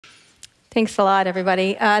Thanks a lot,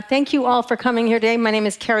 everybody. Thank you all for coming here today. My name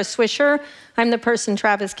is Kara Swisher. I'm the person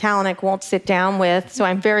Travis Kalanick won't sit down with, so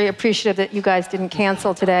I'm very appreciative that you guys didn't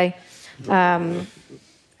cancel today. You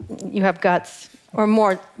have guts, or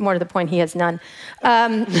more to the point, he has none.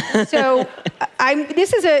 This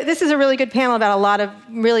is a really good panel about a lot of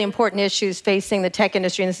really important issues facing the tech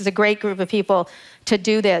industry, and this is a great group of people to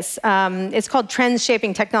do this. It's called Trends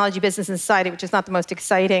Shaping Technology, Business, and Society, which is not the most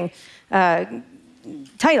exciting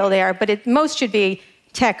title there, but most should be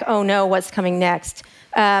Tech, Oh No, What's Coming Next?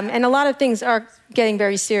 And a lot of things are getting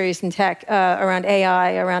very serious in tech around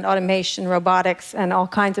AI, around automation, robotics, and all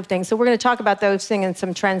kinds of things. So we're going to talk about those things and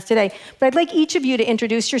some trends today. But I'd like each of you to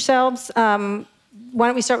introduce yourselves. Why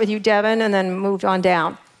don't we start with you, Devin, and then move on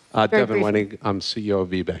down? Devin Wenig, I'm CEO of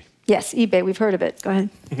eBay. Yes, eBay, we've heard of it. Go ahead.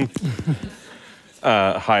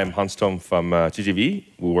 Hi, I'm Hans Tung from GGV.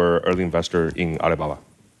 We were early investor in Alibaba.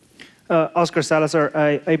 Oscar Salazar.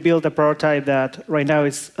 I built a prototype that right now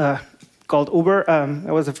is called Uber.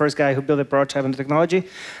 I was the first guy who built a prototype on the technology.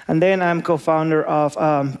 And then I'm co-founder of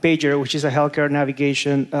Pager, which is a healthcare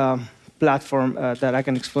navigation platform that I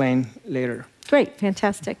can explain later. Great,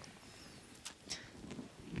 fantastic.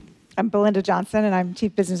 I'm Belinda Johnson, and I'm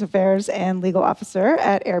Chief Business Affairs and Legal Officer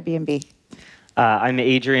at Airbnb. I'm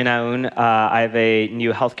Adrian Aoun. I have a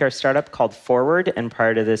new healthcare startup called Forward, and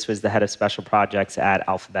prior to this was the head of special projects at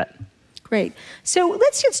Alphabet. Great. So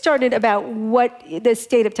let's get started about what the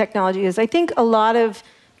state of technology is. I think a lot of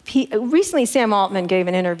recently Sam Altman gave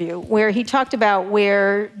an interview where he talked about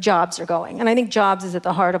where jobs are going. And I think jobs is at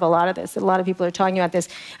the heart of a lot of this. A lot of people are talking about this.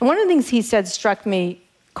 And one of the things he said struck me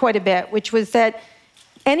quite a bit, which was that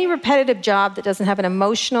any repetitive job that doesn't have an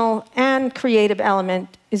emotional and creative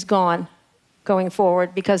element is gone going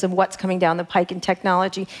forward because of what's coming down the pike in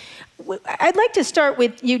technology. I'd like to start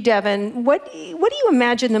with you, Devin. What do you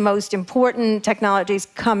imagine the most important technologies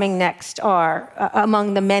coming next are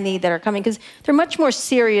among the many that are coming? Because they're much more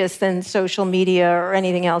serious than social media or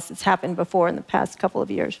anything else that's happened before in the past couple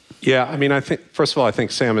of years. Yeah, I mean, first of all, I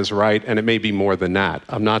think Sam is right, and it may be more than that.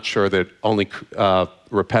 I'm not sure that only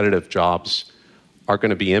repetitive jobs are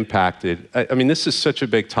going to be impacted. I mean, this is such a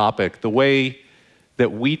big topic. The way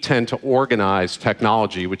that we tend to organize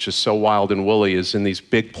technology, which is so wild and woolly, is in these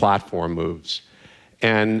big platform moves.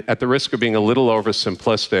 And at the risk of being a little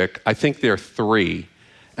oversimplistic, I think there are three.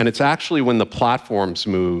 And it's actually when the platforms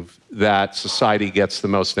move that society gets the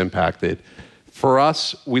most impacted. For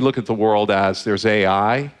us, we look at the world as there's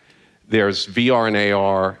AI, there's VR and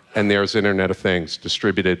AR, and there's Internet of Things,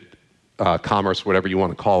 distributed commerce, whatever you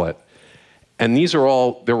want to call it. And these are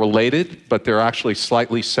all, they're related, but they're actually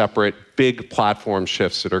slightly separate, big platform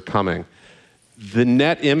shifts that are coming. The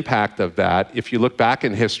net impact of that, if you look back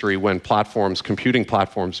in history when computing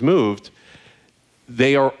platforms moved,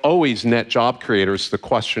 they are always net job creators. The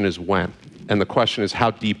question is when. And the question is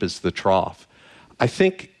how deep is the trough? I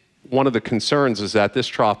think one of the concerns is that this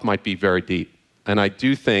trough might be very deep. And I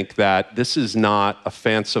do think that this is not a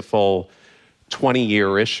fanciful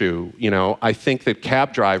 20-year issue. You know, I think that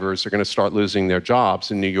cab drivers are going to start losing their jobs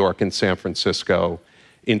in New York and San Francisco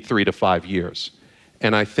in 3 to 5 years.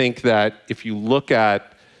 And I think that if you look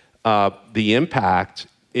at the impact,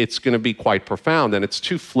 it's going to be quite profound. And it's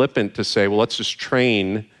too flippant to say, well, let's just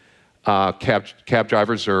train cab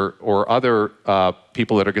drivers or other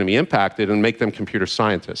people that are going to be impacted and make them computer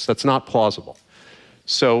scientists. That's not plausible.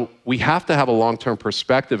 So we have to have a long-term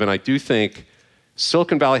perspective, and I do think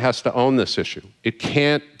Silicon Valley has to own this issue. It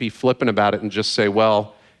can't be flippant about it and just say,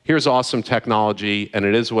 well, here's awesome technology, and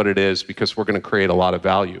it is what it is because we're going to create a lot of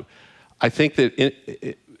value. I think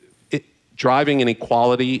that driving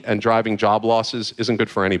inequality and driving job losses isn't good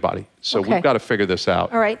for anybody. So we've got to figure this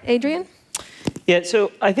out. All right, Adrian? Yeah,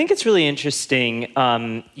 so I think it's really interesting.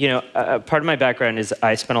 You know, part of my background is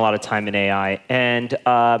I spent a lot of time in AI. And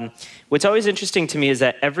what's always interesting to me is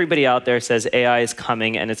that everybody out there says AI is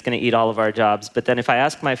coming and it's going to eat all of our jobs. But then if I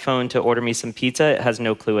ask my phone to order me some pizza, it has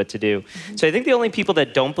no clue what to do. So I think the only people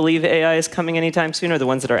that don't believe AI is coming anytime soon are the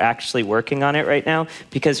ones that are actually working on it right now.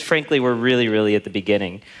 Because frankly, we're really, really at the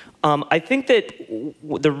beginning. I think that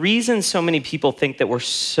the reason so many people think that we're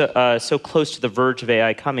so close to the verge of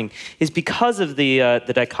AI coming is because of the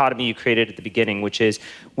dichotomy you created at the beginning, which is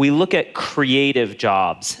we look at creative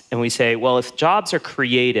jobs and we say, well, if jobs are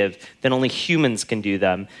creative, then only humans can do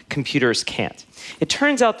them. Computers can't. It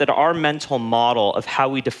turns out that our mental model of how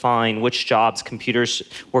we define which jobs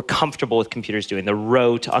we're comfortable with computers doing, the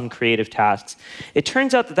rote, uncreative tasks, it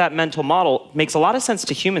turns out that that mental model makes a lot of sense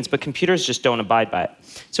to humans, but computers just don't abide by it.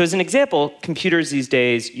 So as as an example, computers these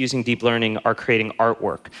days using deep learning are creating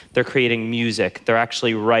artwork. They're creating music. They're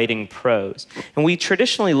actually writing prose. And we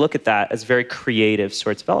traditionally look at that as very creative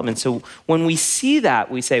sorts of elements. So when we see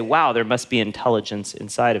that, we say, wow, there must be intelligence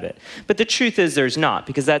inside of it. But the truth is there's not,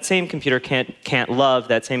 because that same computer can't love,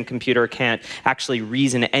 that same computer can't actually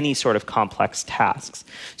reason any sort of complex tasks.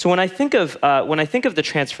 So when I think of the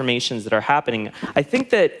transformations that are happening, I think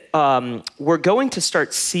that we're going to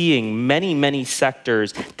start seeing many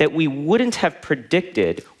sectors that we wouldn't have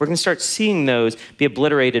predicted. We're going to start seeing those be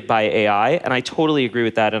obliterated by AI, and I totally agree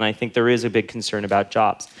with that, and I think there is a big concern about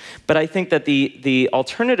jobs. But I think that the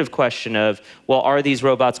alternative question of, well, are these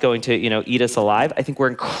robots going to eat us alive? I think we're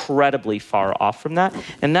incredibly far off from that,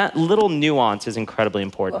 and that little nuance is incredibly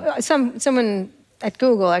important. Well, someone at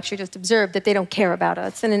Google actually just observed that they don't care about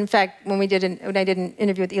us. And in fact, when I did an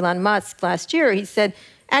interview with Elon Musk last year, he said,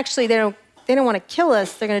 actually, they don't want to kill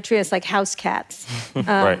us. They're going to treat us like house cats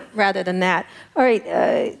rather than that. All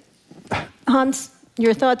right, Hans,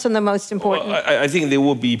 your thoughts on the most important? Well, I think there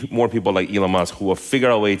will be more people like Elon Musk who will figure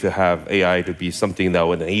out a way to have AI to be something that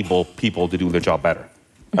would enable people to do their job better.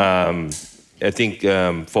 I think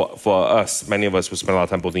for us, many of us who spend a lot of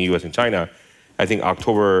time both in the US and China, I think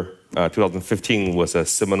October 2015 was a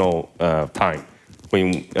seminal time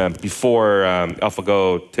when before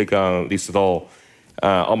AlphaGo take on Lee Sedol,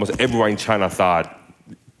 almost everyone in China thought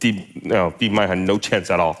DeepMind had no chance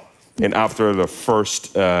at all. And after the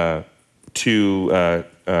first two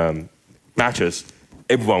matches,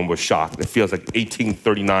 everyone was shocked. It feels like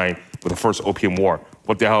 1839 with the first Opium War.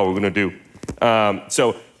 What the hell are we going to do?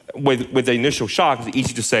 So with the initial shock, it's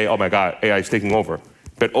easy to say, oh my God, AI is taking over.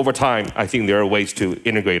 But over time, I think there are ways to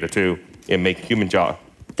integrate it too and make human job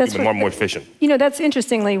even more efficient. That's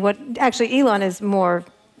interestingly what actually Elon is more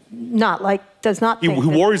does not think. He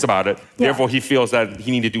worries about it. Yeah. Therefore, he feels that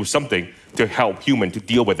he needs to do something to help human to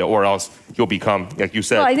deal with it, or else he'll become, like you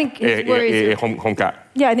said, I think a home cat.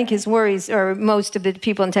 Yeah, I think his worries, or most of the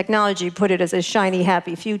people in technology, put it as a shiny,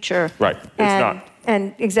 happy future. Right, it's not.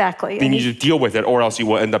 And exactly. They need to deal with it, or else you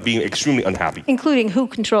will end up being extremely unhappy. Including who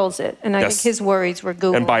controls it. And I think his worries were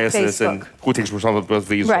Google, and biases, Facebook. and who takes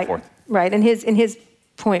responsibility, and so forth. Right, and his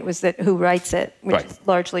point was that who writes it, which is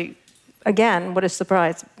largely, again, what a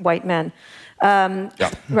surprise, white men.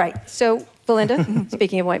 Right, so Belinda,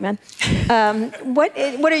 speaking of white men, what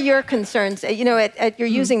are your concerns? You're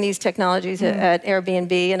using these technologies at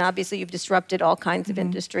Airbnb, and obviously you've disrupted all kinds of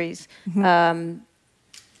industries.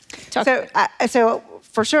 So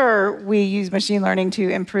for sure, we use machine learning to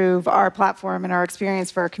improve our platform and our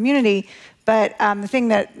experience for our community. But the thing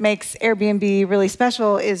that makes Airbnb really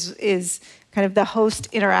special is kind of the host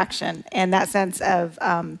interaction and that sense of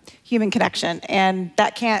human connection. And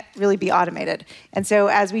that can't really be automated. And so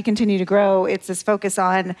as we continue to grow, it's this focus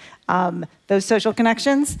on those social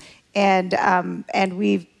connections. And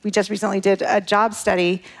we just recently did a job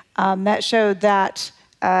study that showed that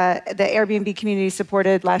the Airbnb community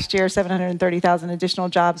supported last year 730,000 additional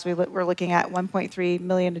jobs. We're looking at 1.3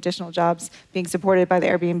 million additional jobs being supported by the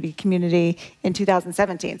Airbnb community in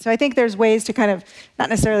 2017. So I think there's ways to kind of not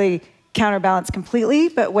necessarily counterbalance completely,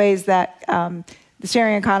 but ways that the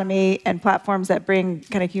sharing economy and platforms that bring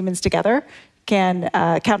kind of humans together can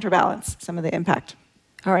counterbalance some of the impact.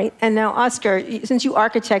 All right, and now Oscar, since you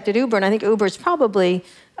architected Uber, and I think Uber is probably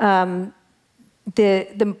the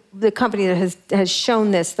company that has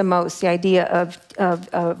shown this the most, the idea of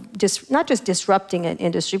not just disrupting an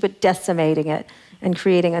industry, but decimating it and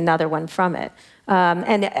creating another one from it.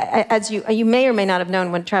 And as you may or may not have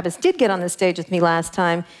known, when Travis did get on the stage with me last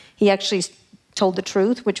time, he actually told the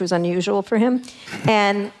truth, which was unusual for him.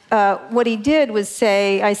 And what he did was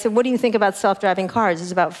say, I said, what do you think about self-driving cars? This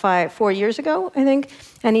is about 4 years ago, I think.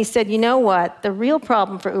 And he said, you know what? The real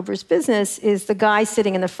problem for Uber's business is the guy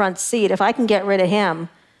sitting in the front seat. If I can get rid of him,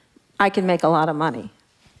 I can make a lot of money.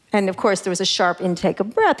 And of course, there was a sharp intake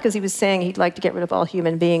of breath because he was saying he'd like to get rid of all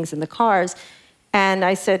human beings in the cars. And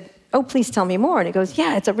I said, oh, please tell me more. And he goes,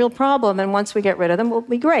 yeah, it's a real problem. And once we get rid of them, we'll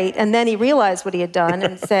be great. And then he realized what he had done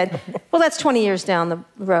and said, well, that's 20 years down the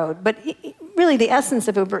road. But really, the essence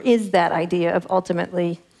of Uber is that idea of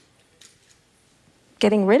ultimately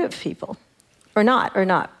getting rid of people. Or not.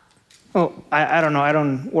 Oh, I don't know. I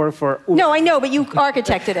don't work for Uber. No, I know, but you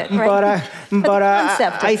architected it, right? But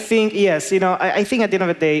I think, yes, I think at the end of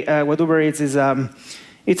the day, what Uber is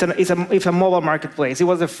it's a mobile marketplace. It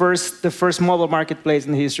was the first mobile marketplace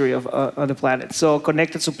in the history of the planet. So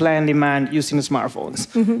connected supply and demand using smartphones.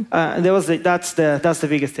 That's the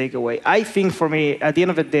biggest takeaway. I think for me, at the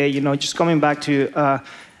end of the day, just coming back to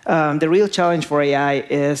The real challenge for AI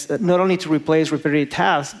is not only to replace repetitive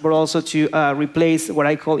tasks, but also to replace what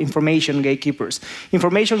I call information gatekeepers.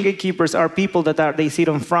 Information gatekeepers are people that they sit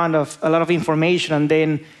in front of a lot of information, and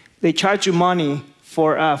then they charge you money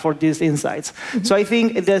for these insights. So I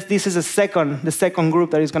think that this is the second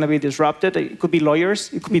group that is going to be disrupted. It could be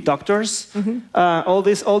lawyers, it could be doctors, all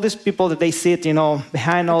these people that they sit,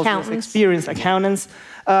 behind all this experience, accountants,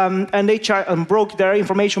 and they charge they're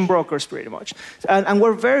information brokers pretty much. And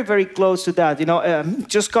we're very, very close to that.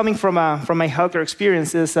 Just coming from my healthcare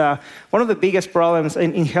experiences, one of the biggest problems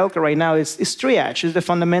in healthcare right now is triage. Is the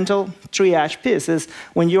fundamental triage piece is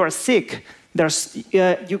when you are sick.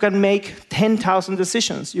 You can make 10,000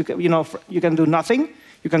 decisions. You can do nothing.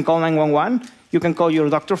 You can call 911. You can call your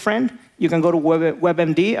doctor friend. You can go to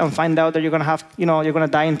WebMD and find out that you're going to have, you're going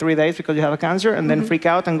to die in 3 days because you have a cancer, and then freak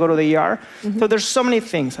out and go to the ER. So there's so many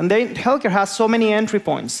things, and then healthcare has so many entry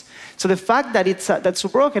points. So the fact that that's so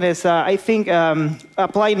broken is, I think,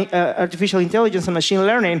 applying artificial intelligence and machine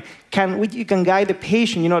learning you can guide the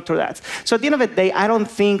patient, through that. So at the end of the day, I don't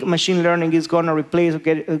think machine learning is going to replace or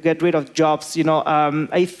get rid of jobs.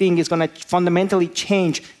 I think it's going to fundamentally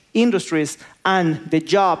change industries, and the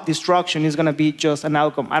job destruction is going to be just an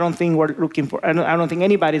outcome. I don't think we're looking for, I don't think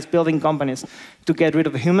anybody's building companies to get rid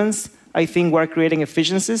of humans. I think we're creating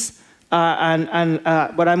efficiencies.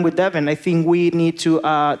 But I'm with Devin. I think we need to,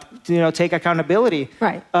 take accountability,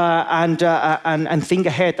 right, and think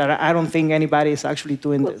ahead. I don't think anybody is actually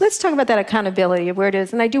doing this. Let's talk about that accountability of where it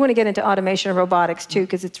is, and I do want to get into automation and robotics too,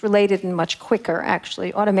 because it's related and much quicker,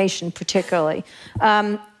 actually. Automation, particularly.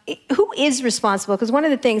 Who is responsible? Because one of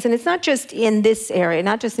the things, and it's not just in this area,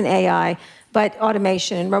 not just in AI, but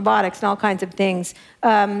automation and robotics and all kinds of things.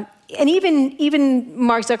 And even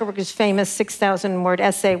Mark Zuckerberg's famous 6,000-word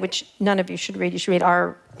essay, which none of you should read. You should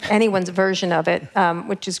read anyone's version of it,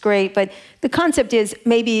 which is great. But the concept is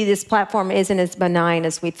maybe this platform isn't as benign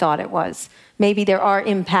as we thought it was. Maybe there are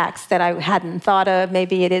impacts that I hadn't thought of.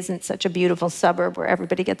 Maybe it isn't such a beautiful suburb where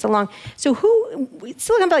everybody gets along. So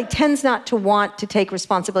Silicon Valley tends not to want to take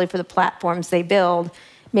responsibility for the platforms they build.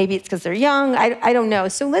 Maybe it's because they're young. I don't know.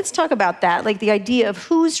 So let's talk about that, like the idea of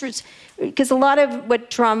because a lot of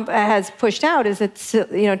what Trump has pushed out is that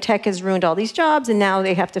tech has ruined all these jobs, and now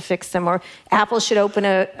they have to fix them. Or Apple should open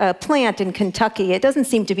a plant in Kentucky. It doesn't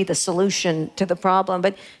seem to be the solution to the problem.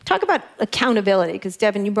 But talk about accountability, because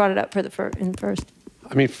Devin, you brought it up first.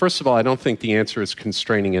 I mean, first of all, I don't think the answer is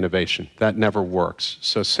constraining innovation. That never works.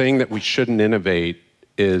 So saying that we shouldn't innovate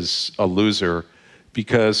is a loser,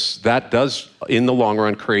 because that does, in the long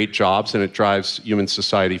run, create jobs, and it drives human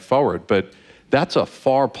society forward. But that's a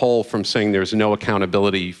far pull from saying there's no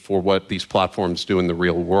accountability for what these platforms do in the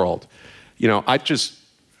real world.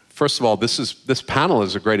 First of all, this panel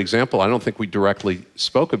is a great example. I don't think we directly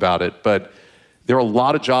spoke about it, but there are a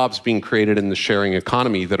lot of jobs being created in the sharing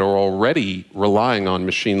economy that are already relying on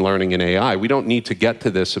machine learning and AI. We don't need to get to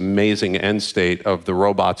this amazing end state of the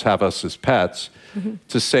robots have us as pets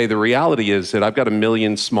to say the reality is that I've got 1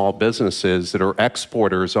 million small businesses that are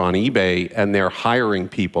exporters on eBay, and they're hiring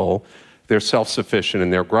people. They're self-sufficient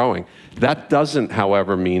and they're growing. That doesn't,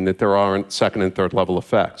 however, mean that there aren't second and third level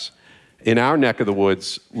effects. In our neck of the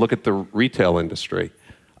woods, look at the retail industry.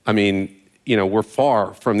 I mean, we're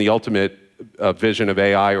far from the ultimate vision of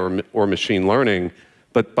AI or machine learning,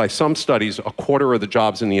 but by some studies, 1/4 of the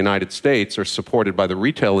jobs in the United States are supported by the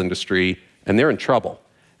retail industry, and they're in trouble.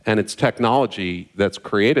 And it's technology that's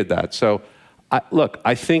created that. So,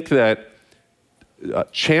 I think that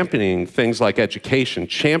championing things like education,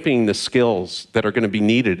 championing the skills that are going to be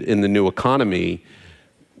needed in the new economy,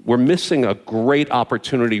 we're missing a great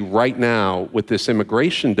opportunity right now with this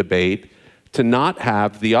immigration debate to not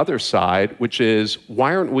have the other side, which is,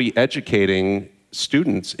 why aren't we educating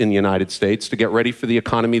students in the United States to get ready for the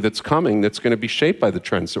economy that's coming, that's going to be shaped by the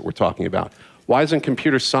trends that we're talking about? Why isn't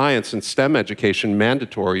computer science and STEM education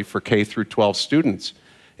mandatory for K through 12 students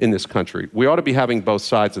in this country? We ought to be having both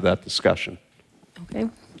sides of that discussion. Okay,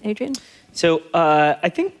 Adrian? So I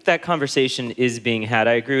think that conversation is being had.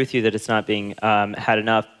 I agree with you that it's not being had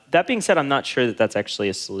enough. That being said, I'm not sure that that's actually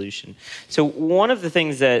a solution. So one of the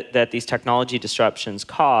things that these technology disruptions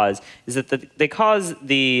cause is that they cause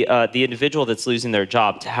the individual that's losing their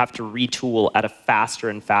job to have to retool at a faster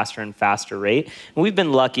and faster and faster rate. And we've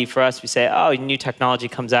been lucky. For us, we say, oh, new technology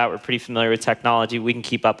comes out. We're pretty familiar with technology. We can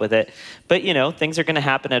keep up with it. But things are going to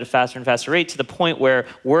happen at a faster and faster rate to the point where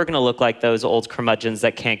we're going to look like those old curmudgeons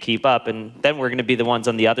that can't keep up. And then we're going to be the ones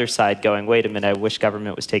on the other side going, wait a minute, I wish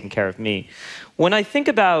government was taking care of me. When I think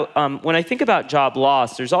about about job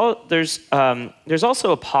loss, there's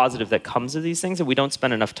also a positive that comes of these things that we don't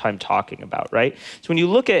spend enough time talking about, right? So when you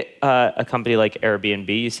look at a company like Airbnb,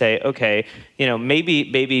 you say, okay,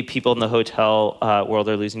 maybe people in the hotel world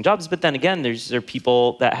are losing jobs, but then again, there are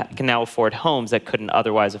people that can now afford homes that couldn't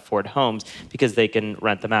otherwise afford homes because they can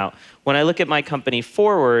rent them out. When I look at my company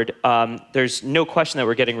Forward, there's no question that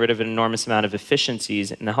we're getting rid of an enormous amount of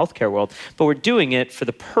efficiencies in the healthcare world, but we're doing it for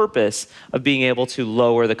the purpose of being able to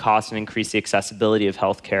lower the cost and increase the accessibility of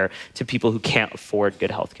healthcare to people who can't afford good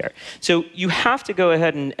healthcare. So you have to go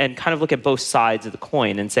ahead and kind of look at both sides of the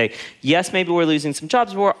coin and say, yes, maybe we're losing some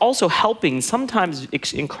jobs, but we're also helping sometimes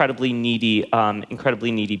incredibly needy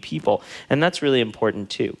people, and that's really important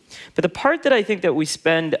too. But the part that I think that we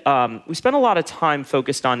spend a lot of time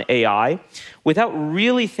focused on AI without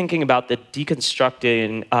really thinking about the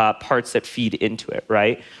deconstructing parts that feed into it,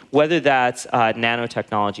 right? Whether that's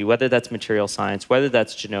nanotechnology, whether that's material science, whether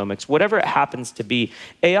that's genomics, whatever it happens to be,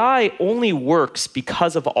 AI only works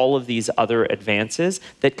because of all of these other advances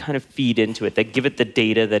that kind of feed into it, that give it the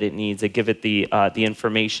data that it needs, that give it the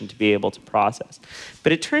information to be able to process.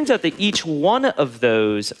 But it turns out that each one of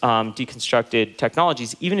those deconstructed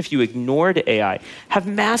technologies, even if you ignored AI, have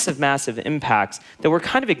massive, massive impacts that we're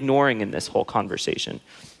kind of ignoring in this whole conversation.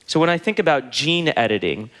 So when I think about gene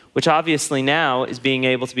editing, which obviously now is being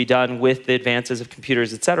able to be done with the advances of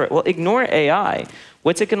computers, et cetera, well, ignore AI.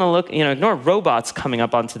 What's it going to look, ignore robots coming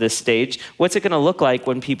up onto this stage. What's it going to look like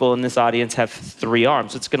when people in this audience have 3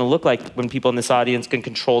 arms? What's it going to look like when people in this audience can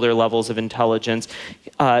control their levels of intelligence?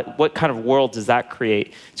 What kind of world does that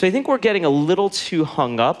create? So I think we're getting a little too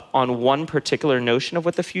hung up on one particular notion of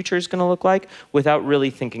what the future is going to look like without really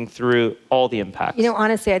thinking through all the impacts.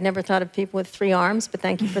 Honestly, I'd never thought of people with 3 arms, but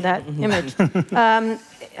thank you for that image.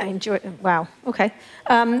 I enjoy it. Wow, okay.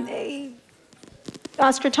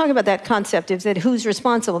 Oscar, talk about that concept of that who's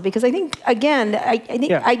responsible, because I think, again,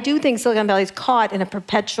 I do think Silicon Valley is caught in a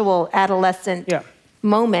perpetual adolescent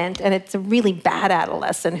moment, and it's a really bad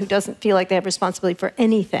adolescent who doesn't feel like they have responsibility for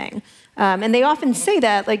anything. And they often say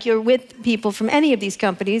that, like you're with people from any of these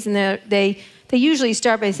companies, and they usually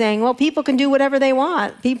start by saying, well, people can do whatever they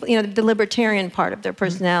want. People, the libertarian part of their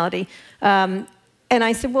personality. And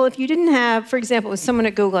I said, well, if you didn't have, for example, it was someone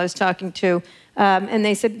at Google I was talking to, and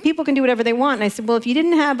they said, people can do whatever they want. And I said, well, if you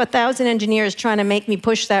didn't have 1,000 engineers trying to make me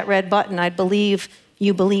push that red button, I'd believe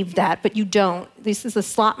you believe that, but you don't. This is a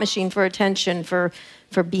slot machine for attention, for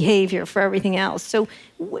behavior, for everything else. So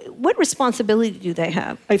what responsibility do they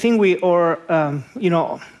have? I think we are,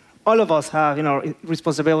 all of us have,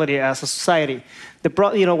 responsibility as a society.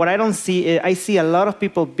 What I don't see, I see a lot of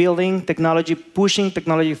people building technology, pushing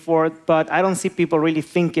technology forward, but I don't see people really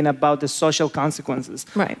thinking about the social consequences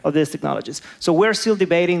of these technologies. So we're still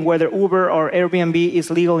debating whether Uber or Airbnb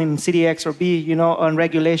is legal in city X or B, on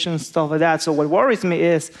regulations, stuff like that. So what worries me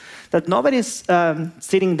is that nobody's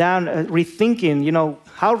sitting down rethinking,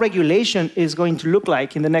 how regulation is going to look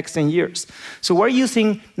like in the next 10 years. So we're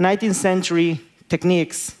using 19th century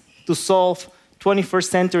techniques to solve 21st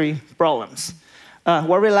century problems.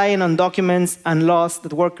 We're relying on documents and laws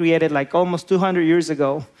that were created like almost 200 years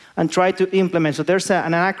ago and try to implement. So there's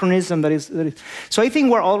an anachronism that is. So I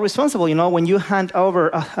think we're all responsible. When you hand over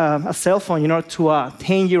a cell phone, to a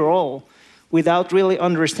 10-year-old without really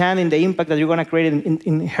understanding the impact that you're going to create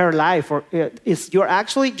in her life, or you're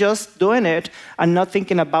actually just doing it and not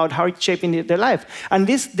thinking about how it's shaping their life. And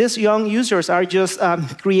these young users are just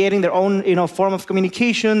creating their own form of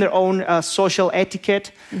communication, their own social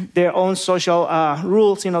etiquette, their own social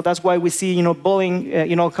rules. That's why we see bullying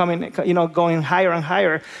going higher and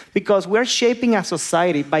higher, because we're shaping a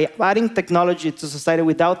society by adding technology to society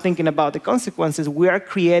without thinking about the consequences. We are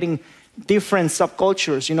creating different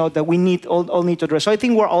subcultures, that we all need to address. So I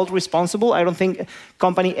think we're all responsible. I don't think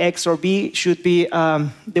company X or B should be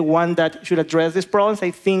the one that should address these problems.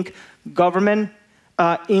 I think government,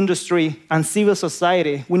 industry, and civil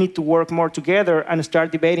society, we need to work more together and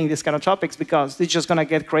start debating these kind of topics, because it's just going to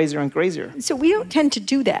get crazier and crazier. So we don't tend to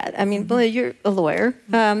do that. I mean, Belinda, you're a lawyer.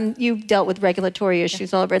 You've dealt with regulatory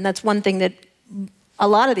issues all over, and that's one thing that a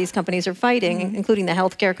lot of these companies are fighting, including the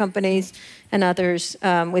healthcare companies and others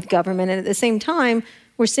with government. And at the same time,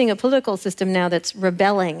 we're seeing a political system now that's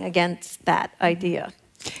rebelling against that idea.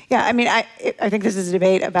 Yeah, I mean, I think this is a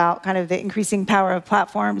debate about kind of the increasing power of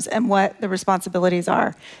platforms and what the responsibilities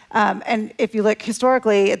are. And if you look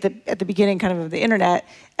historically at the beginning kind of the internet,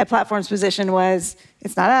 at Platform's position was,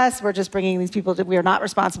 it's not us, we're just bringing these people we are not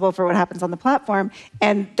responsible for what happens on the platform.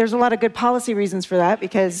 And there's a lot of good policy reasons for that,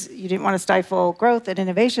 because you didn't want to stifle growth and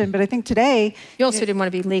innovation. But I think today... You also didn't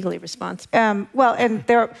want to be legally responsible.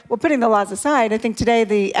 Putting the laws aside, I think today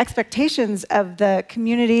the expectations of the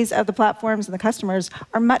communities, of the platforms, and the customers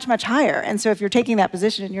are much, much higher. And so if you're taking that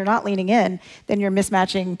position and you're not leaning in, then you're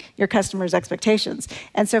mismatching your customers' expectations.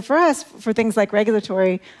 And so for us, for things like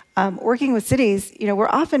regulatory, working with cities, we're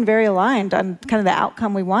often very aligned on kind of the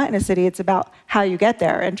outcome we want in a city. It's about how you get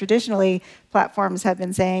there. And traditionally, platforms have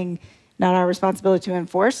been saying, not our responsibility to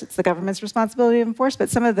enforce, it's the government's responsibility to enforce. But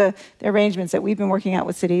some of the arrangements that we've been working out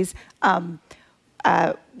with cities,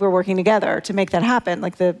 we're working together to make that happen.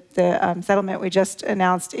 Like the settlement we just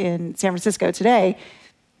announced in San Francisco today,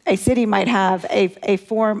 a city might have a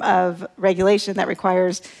form of regulation that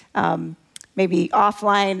requires maybe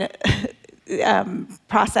offline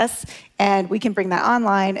process, and we can bring that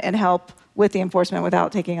online and help with the enforcement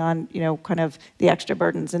without taking on, kind of the extra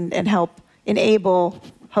burdens, and help enable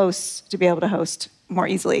hosts to be able to host more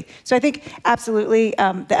easily. So I think absolutely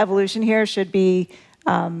the evolution here should be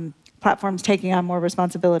platforms taking on more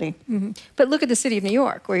responsibility. Mm-hmm. But look at the city of New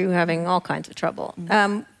York, where you're having all kinds of trouble.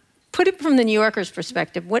 Mm-hmm. Put it from the New Yorker's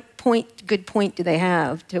perspective, what good point do they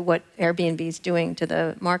have to what Airbnb is doing to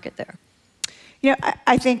the market there?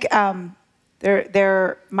 I think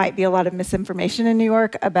there might be a lot of misinformation in New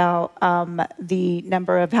York about the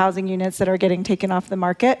number of housing units that are getting taken off the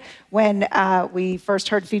market. When we first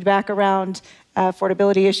heard feedback around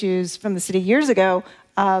affordability issues from the city years ago,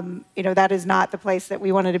 that is not the place that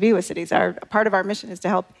we wanted to be with cities. Part of our mission is to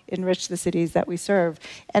help enrich the cities that we serve.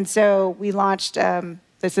 And so we launched,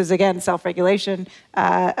 this is again self-regulation,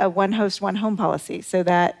 a one host, one home policy, so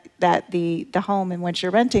that the home in which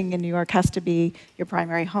you're renting in New York has to be your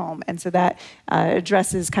primary home. And so that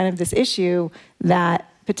addresses kind of this issue that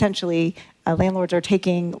potentially landlords are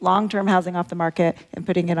taking long-term housing off the market and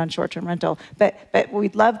putting it on short-term rental. But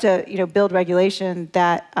we'd love to build regulation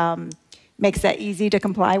that makes that easy to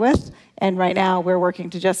comply with. And right now we're working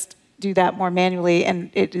to just do that more manually, and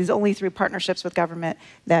it is only through partnerships with government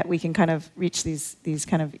that we can kind of reach these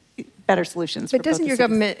kind of better solutions. But doesn't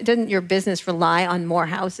your business rely on more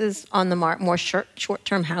houses on the market, more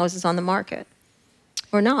short-term houses on the market,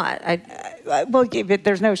 or not? But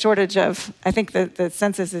there's no shortage of. I think the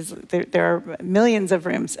census is there are millions of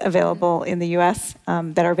rooms available in the U.S.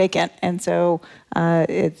 That are vacant, and so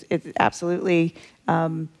it's absolutely.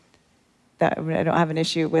 I don't have an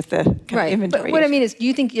issue with the inventory. But what I mean is, do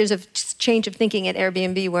you think there's a change of thinking at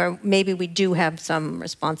Airbnb where maybe we do have some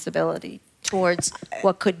responsibility towards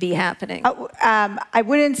what could be happening? I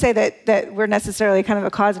wouldn't say that we're necessarily kind of a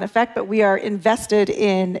cause and effect, but we are invested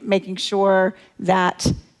in making sure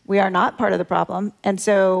that we are not part of the problem. And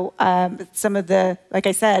so some of the, like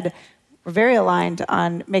I said, we're very aligned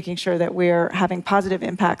on making sure that we're having positive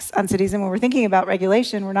impacts on cities. And when we're thinking about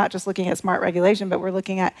regulation, we're not just looking at smart regulation, but we're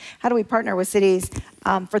looking at how do we partner with cities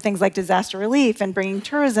for things like disaster relief and bringing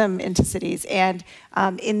tourism into cities. And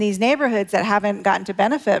in these neighborhoods that haven't gotten to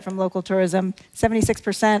benefit from local tourism,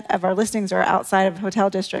 76% of our listings are outside of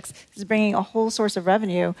hotel districts. This is bringing a whole source of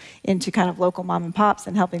revenue into kind of local mom and pops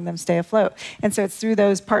and helping them stay afloat. And so it's through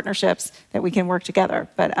those partnerships that we can work together.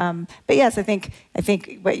 But yes, I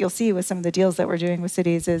think what you'll see with some of the deals that we're doing with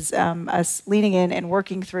cities is us leaning in and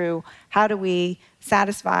working through how do we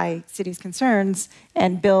satisfy cities' concerns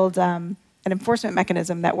and build an enforcement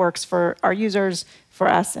mechanism that works for our users, for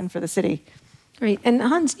us, and for the city. Great. And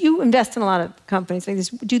Hans, you invest in a lot of companies like this.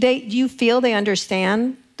 Do you feel they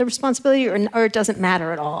understand the responsibility, or it doesn't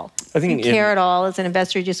matter at all? I think you care at all as an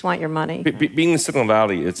investor. You just want your money. Being in Silicon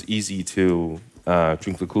Valley, it's easy to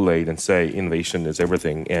drink the Kool-Aid and say innovation is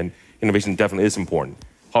everything, and innovation definitely is important.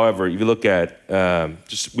 However, if you look at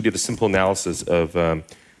we did a simple analysis of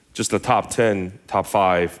just the top 10, top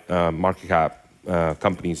 5 market cap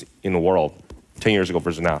companies in the world 10 years ago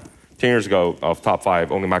versus now. 10 years ago, of top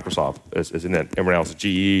 5, only Microsoft is in it. Everyone else is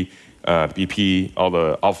GE, BP, all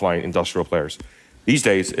the offline industrial players. These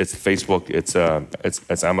days, it's Facebook,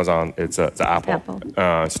 it's Amazon, it's Apple.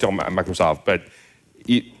 Still Microsoft. But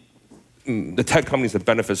the tech companies have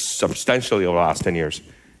benefited substantially over the last 10 years.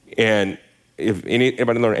 And if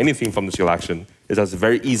anybody learned anything from this election, is that it's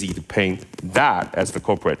very easy to paint that as the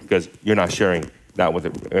culprit because you're not sharing that with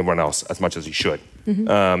everyone else as much as you should.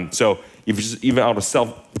 Mm-hmm. So if you're just even out of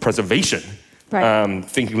self-preservation,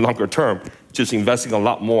 thinking longer term, just investing a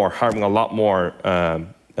lot more, hiring a lot more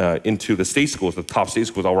into the state schools, the top state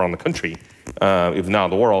schools all around the country, if not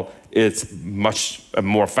the world, it's much a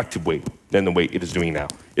more effective way than the way it is doing now.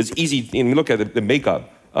 It's easy, and you look at the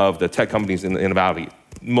makeup of the tech companies in the Valley,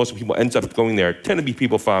 most people ends up going there tend to be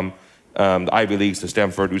people from the Ivy Leagues, the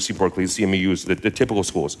Stanford, UC Berkeley, CMUs, the typical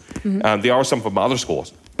schools. There are some from other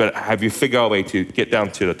schools, but have you figured out a way to get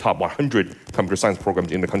down to the top 100 computer science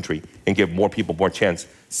programs in the country and give more people more chance,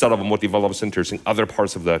 set up more development centers in other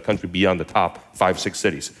parts of the country beyond the top 5, 6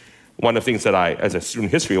 cities? One of the things that I, as a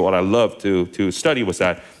student history, what I loved to study was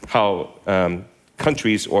that how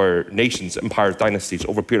countries or nations, empires, dynasties,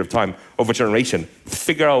 over a period of time, over a generation,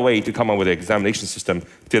 figure out a way to come up with an examination system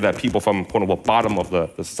so that people from quote unquote bottom of the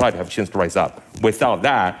society have a chance to rise up. Without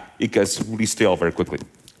that, it gets really stale very quickly.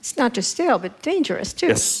 It's not just stale, but dangerous too.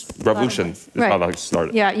 Yes, revolution is how that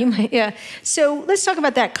started. Yeah, you might. Yeah. So let's talk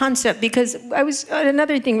about that concept, because I was at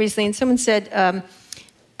another thing recently, and someone said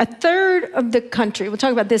a third of the country. We'll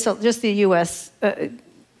talk about this, just the U.S.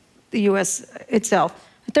 Itself.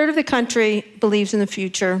 A third of the country believes in the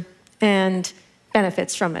future and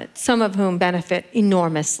benefits from it, some of whom benefit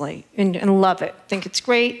enormously and love it, think it's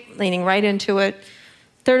great, leaning right into it.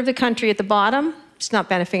 A third of the country at the bottom, it's not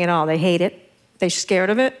benefiting at all. They hate it. They're scared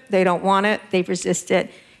of it. They don't want it. They resist it.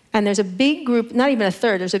 And there's a big group, not even a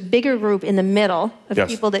third, there's a bigger group in the middle of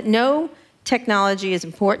people that know technology is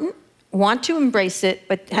important, want to embrace it,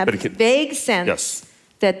 but have a vague sense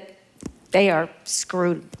that they are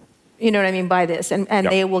screwed. You know what I mean by this, and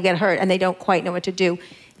they will get hurt, and they don't quite know what to do.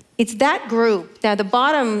 It's that group. Now, the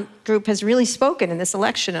bottom group has really spoken in this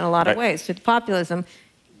election in a lot of ways with populism.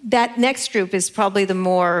 That next group is probably the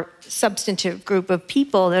more substantive group of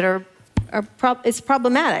people that it's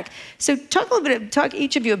problematic. So talk a little bit, talk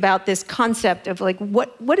each of you about this concept of like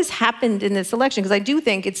what has happened in this election, because I do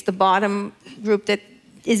think it's the bottom group that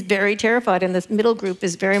is very terrified, and this middle group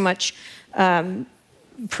is very much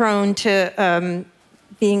prone to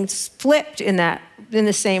being flipped in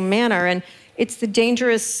the same manner. And it's the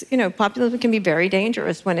dangerous, populism can be very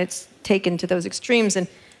dangerous when it's taken to those extremes. And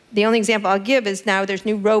the only example I'll give is now there's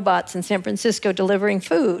new robots in San Francisco delivering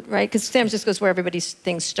food, right? Because San Francisco is where everybody's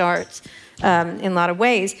thing starts in a lot of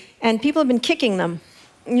ways. And people have been kicking them,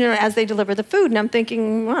 as they deliver the food. And I'm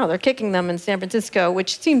thinking, wow, they're kicking them in San Francisco,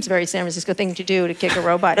 which seems a very San Francisco thing to do, to kick a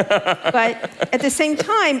robot. But at the same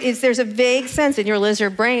time, there's a vague sense in your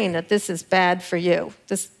lizard brain that this is bad for you.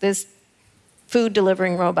 This food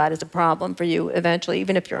delivering robot is a problem for you eventually,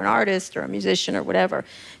 even if you're an artist or a musician or whatever.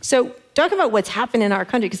 So talk about what's happened in our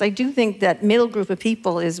country, because I do think that middle group of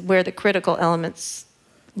people is where the critical elements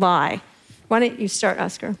lie. Why don't you start,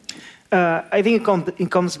 Oscar? I think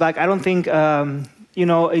it comes back. I don't think in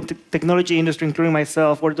the technology industry, including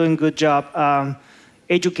myself, we're doing a good job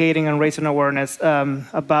educating and raising awareness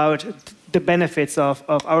about the benefits of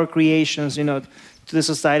our creations, to the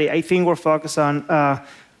society. I think we're focused on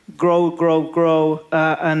grow,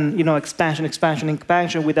 and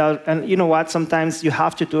expansion without, and you know what, sometimes you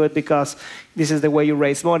have to do it because this is the way you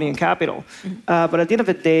raise money and capital. But at the end of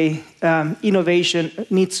the day, innovation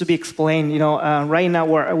needs to be explained. Right now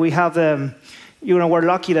we have we're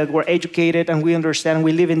lucky that we're educated and we understand,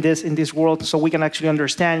 we live in this world, so we can actually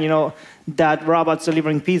understand, that robots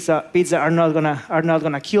delivering pizza are not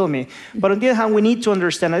gonna kill me. But on the other hand, we need to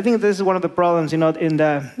understand. I think this is one of the problems, in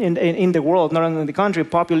the world, not only in the country.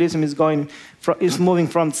 Populism is moving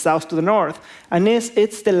from south to the north, and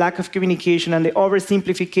it's the lack of communication and the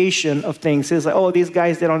oversimplification of things. It's like, oh, these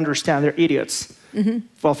guys, they don't understand, they're idiots.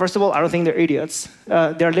 Well, first of all, I don't think they're idiots.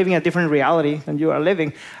 They're living a different reality than you are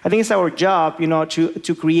living. I think it's our job,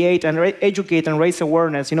 to create and educate and raise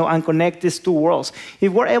awareness, and connect these two worlds.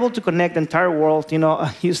 If we're able to connect the entire world,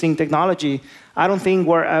 using technology, I don't think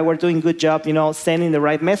we're doing a good job, sending the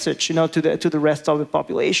right message, to the rest of the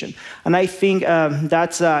population. And I think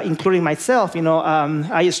that's including myself.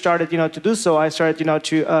 I started, to do so. I started,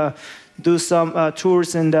 to do some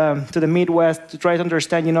tours to the Midwest to try to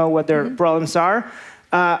understand, what their problems are.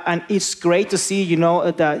 And it's great to see,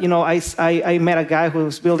 that, I met a guy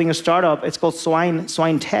who's building a startup. It's called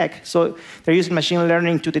Swine Tech. So they're using machine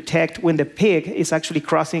learning to detect when the pig is actually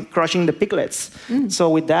crushing the piglets. So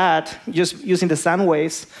with that, just using the sound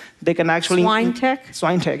waves, they can actually... Swine Tech?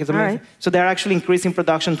 Swine Tech is amazing. Right. So they're actually increasing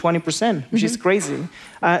production 20%, which is crazy.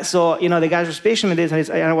 So, the guys were speaking with this,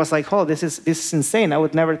 and I was like, oh, this is insane. I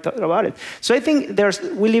would never thought about it. So I think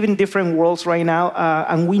we live in different worlds right now,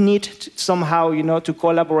 and we need to somehow, to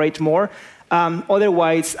collaborate more.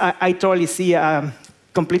 Otherwise, I totally see a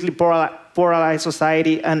completely polarized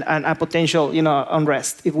society and a potential,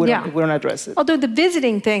 unrest if we don't address it. Although the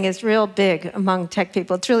visiting thing is real big among tech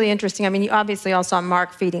people. It's really interesting. I mean, you obviously all saw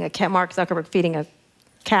Mark Zuckerberg feeding a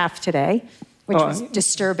calf today. which was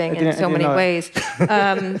disturbing in so many ways.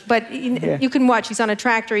 But you can watch. He's on a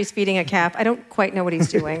tractor. He's feeding a calf. I don't quite know what he's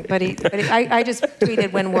doing, but I just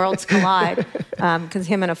tweeted when worlds collide because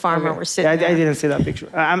him and a farmer were sitting. Yeah, I didn't see that picture.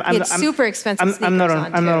 It's super expensive. I'm not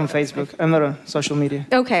on Facebook. I'm not on social media.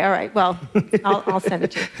 Okay, all right. Well, I'll send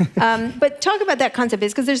it to you. But talk about that concept,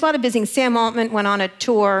 because there's a lot of busy. Sam Altman went on a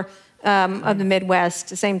tour of the Midwest.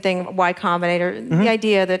 The same thing. Y Combinator. The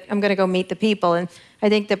idea that I'm going to go meet the people and. I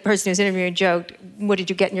think the person who was interviewing joked, what did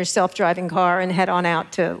you get in your self-driving car and head on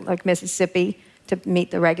out to like Mississippi to meet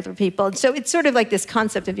the regular people? And so it's sort of like this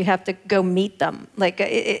concept of you have to go meet them. Like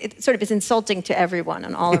it sort of is insulting to everyone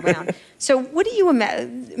and all around. So what do you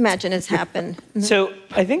imagine has happened? So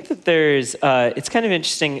I think that there's, it's kind of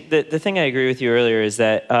interesting. The thing I agree with you earlier is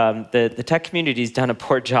that the tech community's done a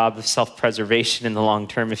poor job of self-preservation in the long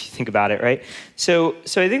term, if you think about it, right? So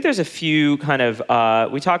I think there's a few kind of,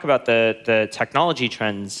 we talk about the technology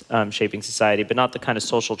trends shaping society, but not the kind of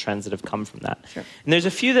social trends that have come from that. Sure. And there's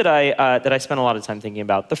a few that I spend a lot of time thinking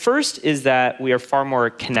about. The first is that we are far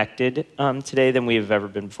more connected today than we have ever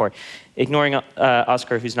been before. Ignoring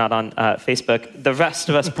Oscar, who's not on Facebook, the rest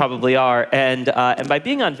of us probably are. And by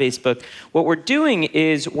being on Facebook, what we're doing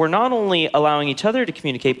is we're not only allowing each other to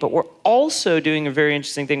communicate, but we're also doing a very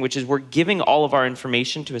interesting thing, which is we're giving all of our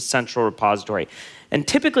information to a central repository. And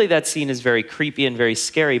typically that's seen as very creepy and very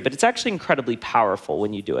scary, but it's actually incredibly powerful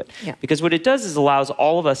when you do it. Yeah. Because what it does is allows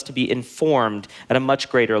all of us to be informed at a much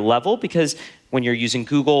greater level, because when you're using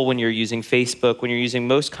Google, when you're using Facebook, when you're using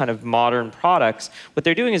most kind of modern products, what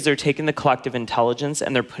they're doing is they're taking the collective intelligence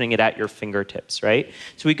and they're putting it at your fingertips, right?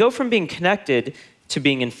 So we go from being connected to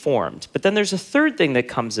being informed. But then there's a third thing that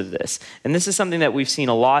comes of this. And this is something that we've seen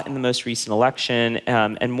a lot in the most recent election,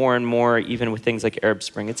 and more even with things like Arab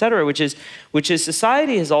Spring, et cetera, which is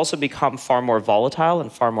society has also become far more volatile and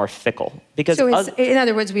far more fickle. Because so in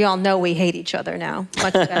other words, we all know we hate each other now,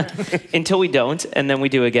 much better. Until we don't, and then we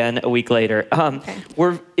do again a week later.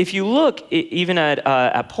 If you look even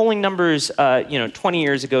at polling numbers 20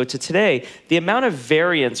 years ago to today, the amount of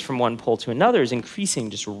variance from one poll to another is increasing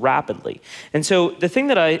just rapidly. And so the thing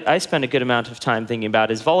that I spend a good amount of time thinking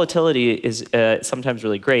about is volatility is sometimes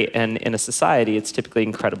really great, and in a society, it's typically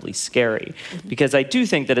incredibly scary. Because I do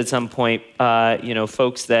think that at some point,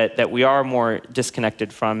 folks that we are more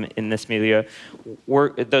disconnected from in this milieu,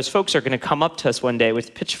 those folks are going to come up to us one day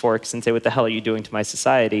with pitchforks and say, what the hell are you doing to my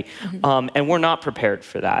society? And we're not prepared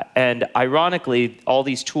for that. And ironically, all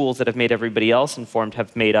these tools that have made everybody else informed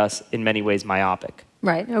have made us, in many ways, myopic.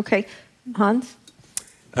 Right, okay. Hans?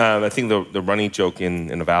 I think the running joke in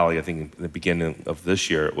the Valley, I think in the beginning of this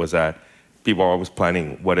year, was that people are always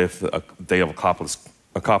planning, what if a day of apocalypse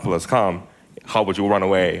come, how would you run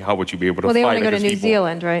away? How would you be able to fight? Well, they want to go to New people?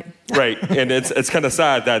 Zealand, right? Right, and it's kind of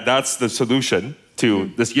sad that that's the solution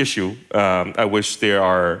to this issue. I wish there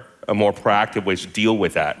are more proactive ways to deal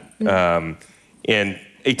with that. And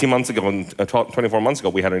 18 months ago, 24 months ago,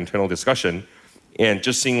 we had an internal discussion, and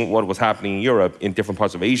just seeing what was happening in Europe, in different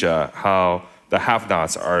parts of Asia, how the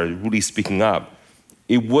have-nots are really speaking up.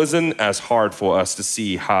 It wasn't as hard for us to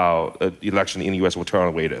see how the election in the US will turn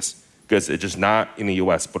out the way it is, because it's just not in the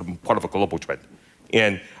US, but part of a global trend.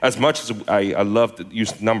 And as much as I love to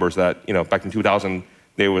use numbers that, back in 2000,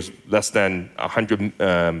 there was less than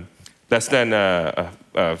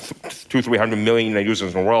 200-300 million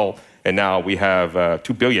users in the world, and now we have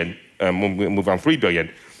 2 billion, we move on 3 billion.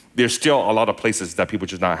 There's still a lot of places that people are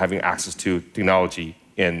just not having access to technology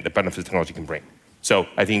and the benefits technology can bring. So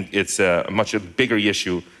I think it's a much bigger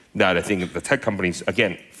issue that I think the tech companies,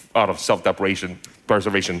 again, out of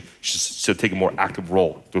self-preservation, should take a more active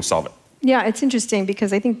role to solve it. Yeah, it's interesting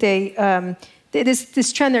because I think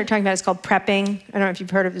this trend they're talking about is called prepping. I don't know if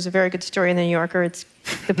you've heard of it. There's a very good story in the New Yorker. It's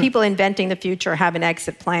the people inventing the future have an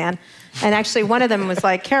exit plan. And actually one of them was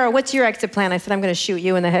like, Kara, what's your exit plan? I said, I'm going to shoot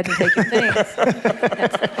you in the head and take your things.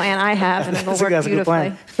 That's the plan I have, and it'll work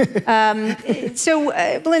beautifully. So,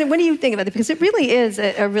 Belinda, what do you think about it? Because it really is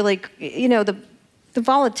a really, the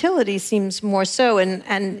volatility seems more so, and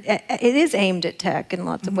it is aimed at tech in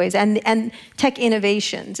lots of ways, and tech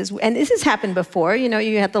innovations. And this has happened before.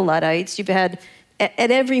 You had the Luddites. You've had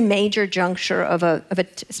at every major juncture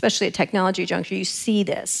especially a technology juncture, you see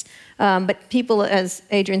this. But people, as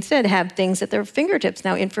Adrian said, have things at their fingertips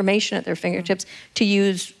now, information at their fingertips to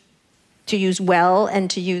use well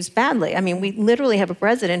and to use badly. I mean, we literally have a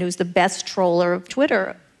president who's the best troller of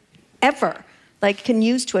Twitter ever. Like, can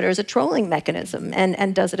use Twitter as a trolling mechanism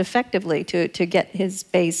and does it effectively to get his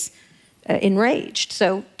base enraged.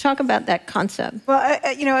 So talk about that concept. Well,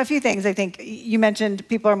 a few things. I think you mentioned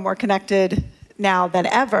people are more connected now than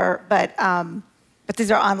ever, but but these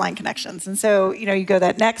are online connections. And so, you go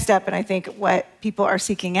that next step, and I think what people are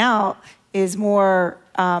seeking out is more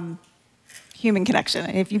human connection.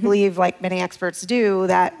 And if you believe, like many experts do,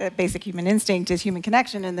 that basic human instinct is human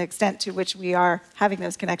connection, and the extent to which we are having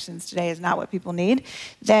those connections today is not what people need,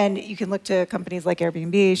 then you can look to companies like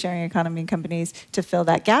Airbnb, sharing economy companies, to fill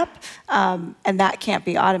that gap, and that can't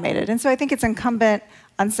be automated. And so I think it's incumbent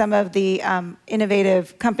on some of the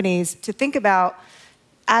innovative companies to think about,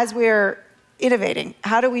 as we're innovating,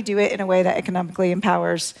 how do we do it in a way that economically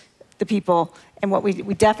empowers the people? And what we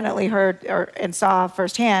definitely heard and saw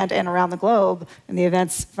firsthand and around the globe in the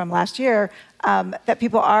events from last year, that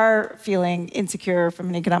people are feeling insecure from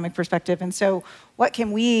an economic perspective. And so what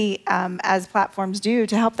can we as platforms do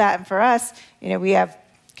to help that? And for us, we have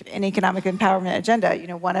an economic empowerment agenda.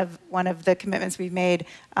 One of the commitments we've made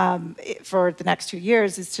for the next 2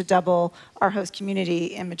 years is to double our host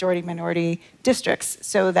community in majority minority districts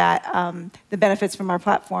so that the benefits from our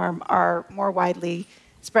platform are more widely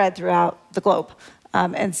spread throughout the globe.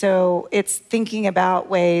 And so it's thinking about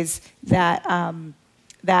ways that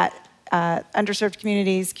underserved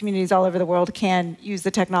communities all over the world can use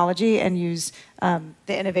the technology and use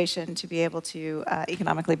the innovation to be able to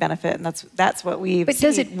economically benefit. And that's what we've But seen.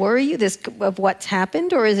 does it worry you, of what's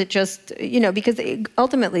happened? Or is it just, because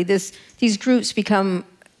ultimately these groups become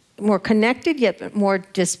more connected, yet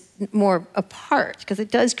more apart, because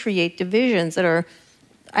it does create divisions that are,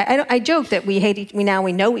 I joke that we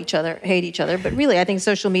know each other, hate each other, but really I think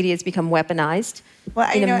social media has become weaponized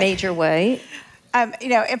in a major way.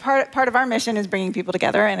 And part of our mission is bringing people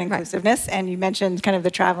together and inclusiveness. Right. And you mentioned kind of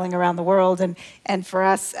the traveling around the world, and for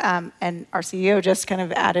us, and our CEO just kind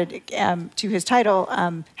of added to his title,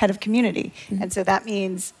 head of community. Mm-hmm. And so that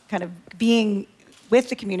means kind of being with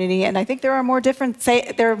the community. And I think there are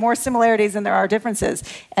more similarities than there are differences.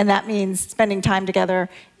 And that means spending time together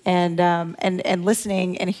and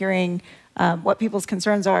listening and hearing what people's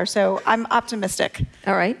concerns are. So I'm optimistic.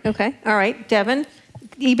 All right. Okay. All right. Devin,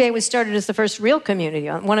 eBay was started as the first real community,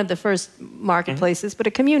 one of the first marketplaces, but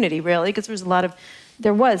a community really, because there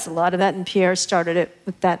was a lot of that, and Pierre started it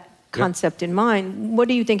with that concept in mind. What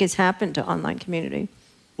do you think has happened to online community?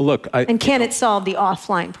 Well, look, and can it solve the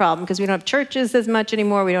offline problem? Because we don't have churches as much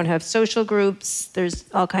anymore. We don't have social groups. There's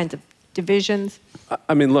all kinds of divisions.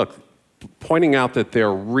 I mean, look, pointing out that there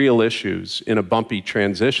are real issues in a bumpy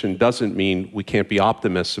transition doesn't mean we can't be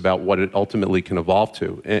optimists about what it ultimately can evolve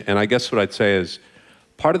to. And I guess what I'd say is,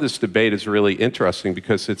 part of this debate is really interesting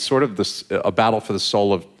because it's sort of a battle for the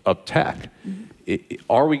soul of tech. Mm-hmm.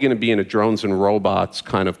 Are we going to be in a drones and robots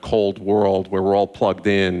kind of cold world where we're all plugged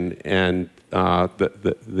in and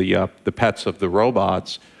the pets of the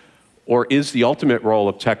robots? Or is the ultimate role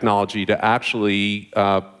of technology to actually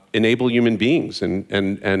enable human beings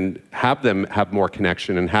and have them have more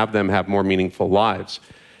connection and have them have more meaningful lives?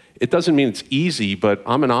 It doesn't mean it's easy, but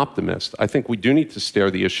I'm an optimist. I think we do need to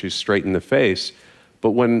stare the issues straight in the face.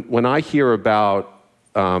 But when I hear about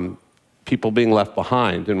people being left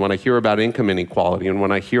behind, and when I hear about income inequality, and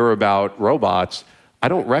when I hear about robots, I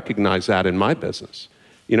don't recognize that in my business.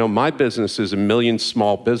 My business is 1 million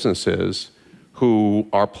small businesses who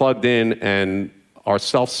are plugged in and are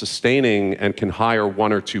self-sustaining and can hire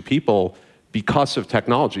 1 or 2 people because of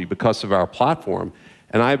technology, because of our platform.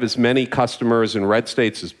 And I have as many customers in red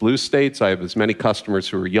states as blue states. I have as many customers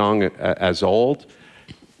who are young as old.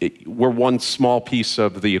 We're one small piece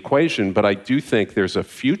of the equation, but I do think there's a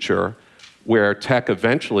future where tech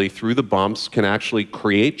eventually, through the bumps, can actually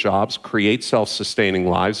create jobs, create self-sustaining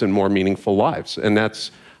lives, and more meaningful lives. And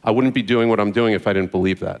I wouldn't be doing what I'm doing if I didn't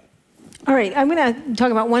believe that. All right, I'm going to talk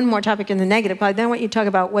about one more topic in the negative, but then I want you to talk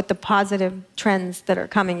about what the positive trends that are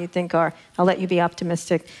coming you think are. I'll let you be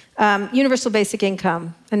optimistic. Universal basic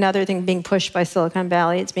income, another thing being pushed by Silicon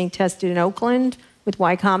Valley. It's being tested in Oakland with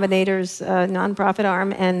Y Combinator's nonprofit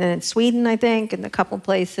arm, and then in Sweden, I think, and a couple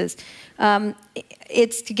places.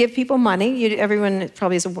 It's to give people money. Everyone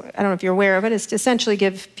probably is, I don't know if you're aware of it, it's to essentially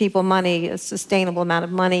give people money, a sustainable amount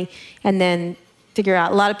of money, and then figure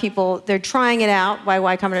out. A lot of people, they're trying it out by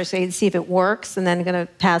Y Combinator to see if it works, and then going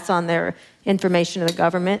to pass on their information to the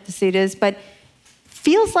government to see it is. But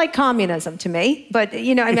feels like communism to me. But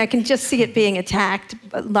I can just see it being attacked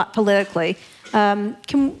a lot politically.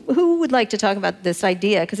 Who would like to talk about this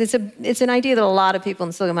idea? Because it's an idea that a lot of people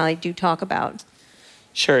in Silicon Valley do talk about.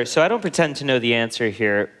 Sure. So I don't pretend to know the answer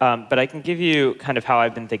here, but I can give you kind of how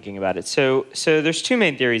I've been thinking about it. So there's two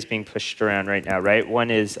main theories being pushed around right now, right?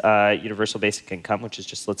 One is universal basic income, which is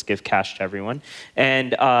just let's give cash to everyone,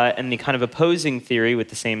 and the kind of opposing theory with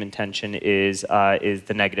the same intention is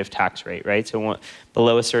the negative tax rate, right? So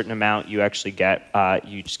below a certain amount, you actually get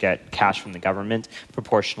you just get cash from the government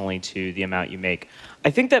proportionally to the amount you make. I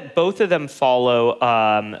think that both of them follow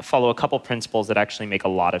a couple principles that actually make a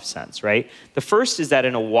lot of sense, right? The first is that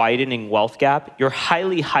in a widening wealth gap, you're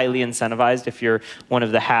highly, highly incentivized if you're one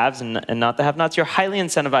of the haves and not the have-nots. You're highly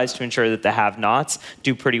incentivized to ensure that the have-nots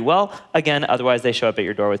do pretty well. Again, otherwise they show up at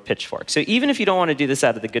your door with pitchforks. So even if you don't want to do this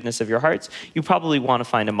out of the goodness of your hearts, you probably want to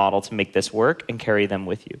find a model to make this work and carry them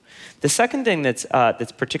with you. The second thing that's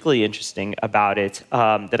particularly interesting about it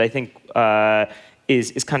that I think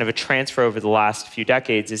is kind of a transfer over the last few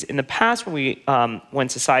decades is in the past when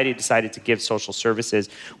society decided to give social services,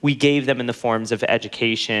 we gave them in the forms of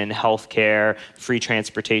education, healthcare, free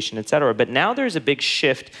transportation, et cetera. But now there's a big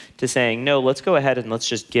shift to saying, no, let's go ahead and let's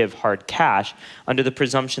just give hard cash under the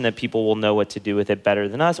presumption that people will know what to do with it better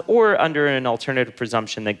than us, or under an alternative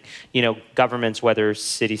presumption that governments, whether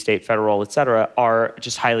city, state, federal, et cetera, are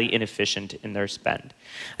just highly inefficient in their spend.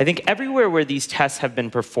 I think everywhere where these tests have been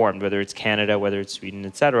performed, whether it's Canada, whether it's Sweden,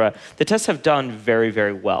 et cetera, the tests have done very,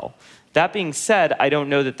 very well. That being said, I don't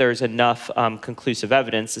know that there's enough conclusive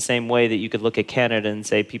evidence, the same way that you could look at Canada and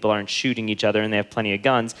say people aren't shooting each other and they have plenty of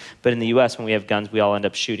guns, but in the US, when we have guns, we all end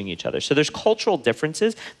up shooting each other. So there's cultural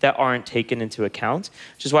differences that aren't taken into account,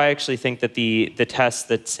 which is why I actually think that the tests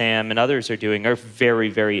that Sam and others are doing are very,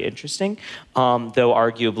 very interesting, though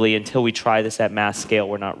arguably until we try this at mass scale,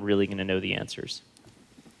 we're not really going to know the answers.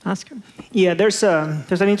 Oscar? Yeah, there's an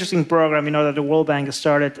interesting program, that the World Bank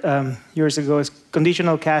started years ago. It's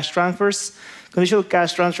conditional cash transfers. Conditional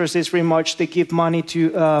cash transfers is pretty much they give money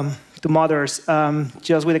to mothers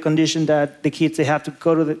just with the condition that the kids they have to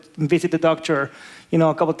go to visit the doctor,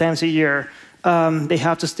 a couple times a year. They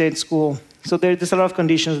have to stay in school. So there's a lot of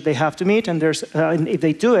conditions that they have to meet, and if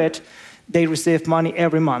they do it, they receive money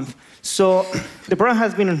every month. So the program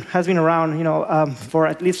has been around, for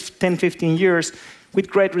at least 10, 15 years. With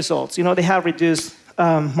great results. They have reduced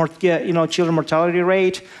children mortality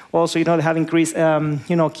rate. Also, they have increased,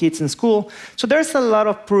 kids in school. So there's a lot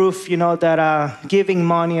of proof, that giving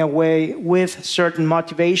money away with certain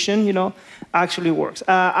motivation, actually works.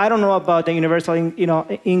 I don't know about the universal,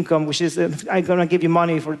 income, which is I'm gonna give you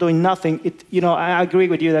money for doing nothing. I agree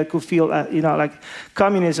with you that could feel, like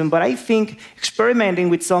communism. But I think experimenting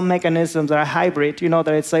with some mechanisms that are hybrid,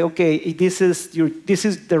 that it's like, okay, this is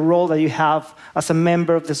the role that you have as a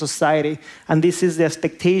member of the society, and this is the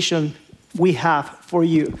expectation we have for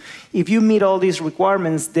you. If you meet all these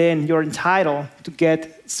requirements, then you're entitled to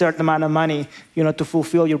get a certain amount of money, to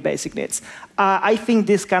fulfill your basic needs. I think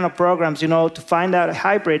this kind of programs, to find out a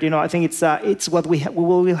hybrid, I think it's what we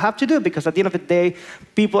will have to do, because at the end of the day,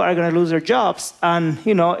 people are going to lose their jobs, and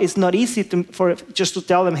it's not easy just to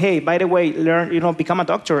tell them, hey, by the way, learn, become a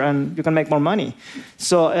doctor, and you can make more money.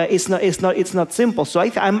 So it's not simple. So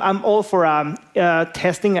I'm all for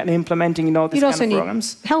testing and implementing, these kind of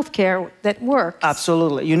programs. You'd also need healthcare that works.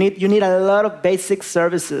 Absolutely, you need a lot of basic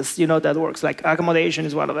services, that works. Like accommodation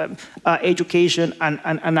is one of them, education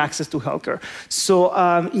and access to healthcare. So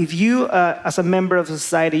if you, as a member of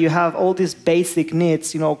society, you have all these basic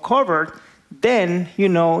needs, covered, then,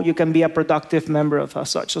 you can be a productive member of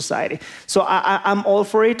such society. So I'm all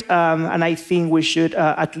for it, and I think we should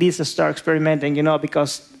at least start experimenting,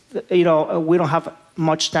 because, we don't have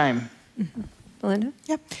much time. Mm-hmm. Belinda?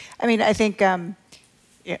 Yeah, I mean, I think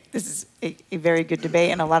this is a very good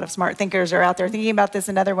debate, and a lot of smart thinkers are out there thinking about this.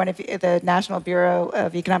 Another one, the National Bureau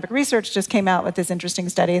of Economic Research just came out with this interesting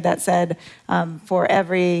study that said for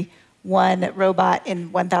every one robot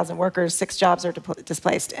in 1,000 workers, 6 jobs are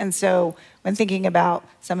displaced. And so when thinking about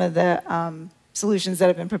some of the solutions that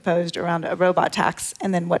have been proposed around a robot tax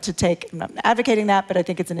and then what to take, I'm not advocating that, but I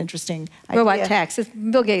think it's an interesting idea. Robot tax.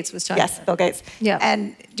 Bill Gates was talking about. Yes, Bill Gates. Yeah.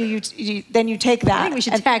 And then you take that. I think we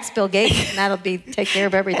should tax Bill Gates, and that'll take care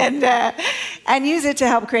of everything. And use it to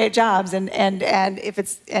help create jobs, and if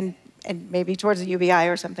it's and maybe towards a UBI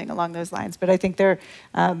or something along those lines. But I think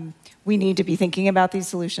we need to be thinking about these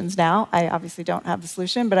solutions now. I obviously don't have the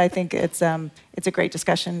solution, but I think it's a great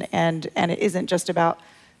discussion, and it isn't just about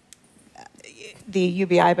the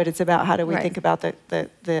UBI, but it's about how do we think about the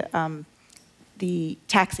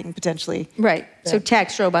taxing potentially. Right. So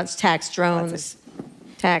tax robots, tax drones,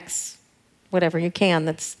 tax whatever you can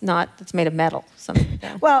that's made of metal.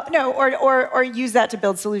 Well, no, or use that to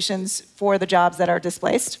build solutions for the jobs that are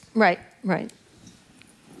displaced. Right.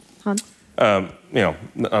 Hans? not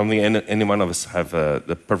only any one of us have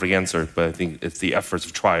the perfect answer, but I think it's the efforts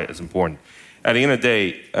to try it is important. At the end of the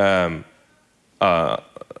day,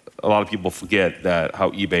 a lot of people forget that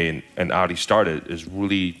how eBay and Audi started is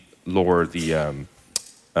really lower the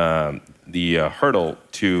hurdle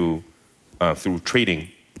to through trading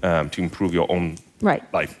to improve your own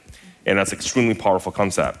life, and that's an extremely powerful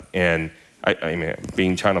concept. And I mean,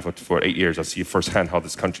 being in China for 8 years, I see firsthand how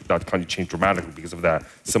that country changed dramatically because of that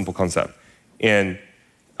simple concept. And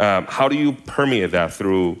how do you permeate that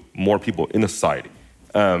through more people in the society?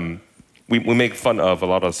 We make fun of a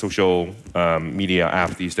lot of social media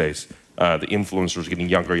apps these days. The influencers getting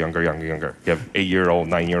younger. You have 8-year-old,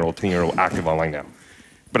 9-year-old, 10-year-old active online now.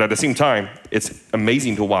 But at the same time, it's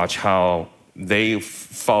amazing to watch how they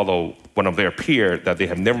follow one of their peers that they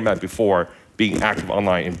have never met before being active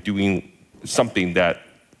online and doing something that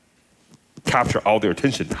capture all their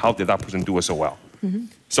attention. How did that person do it so well? Mm-hmm.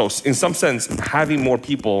 So in some sense, having more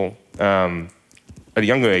people at a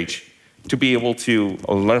younger age to be able to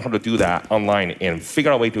learn how to do that online and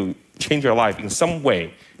figure out a way to change their life in some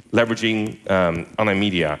way, leveraging online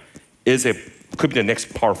media, could be the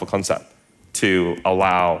next powerful concept to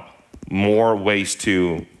allow more ways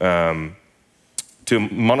to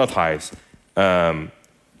monetize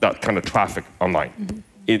that kind of traffic online. Mm-hmm.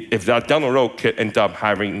 If that down the road could end up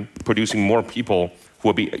producing more people who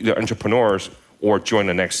will be either entrepreneurs or join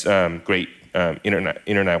the next great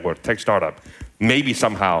internet or tech startup, maybe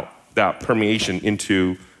somehow that permeation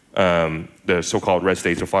into the so-called red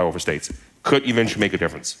states or flyover states could eventually make a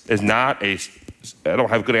difference. I don't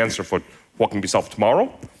have a good answer for what can be solved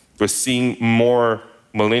tomorrow, but seeing more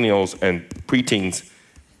millennials and preteens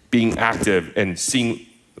being active and seeing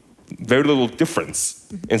very little difference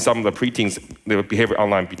in some of the preteens, their behavior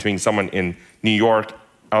online between someone in New York,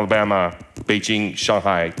 Alabama, Beijing,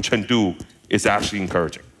 Shanghai, Chengdu is actually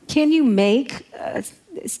encouraging. Can you make,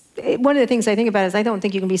 one of the things I think about is I don't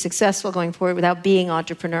think you can be successful going forward without being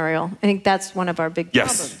entrepreneurial. I think that's one of our big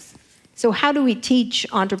problems. So how do we teach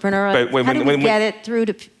entrepreneurial? How do we get it through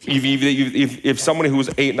to people? If somebody who's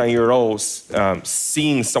 8, 9-year-olds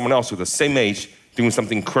seeing someone else who's the same age doing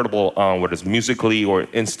something incredible on whether it's Musical.ly or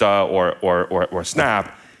Insta or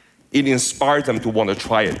Snap, it inspires them to want to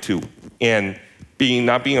try it too. And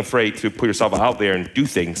not being afraid to put yourself out there and do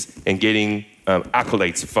things and getting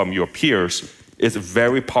accolades from your peers is a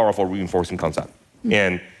very powerful reinforcing concept. Mm-hmm.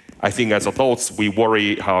 And I think as adults, we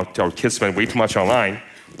worry how our kids spend way too much online,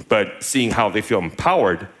 but seeing how they feel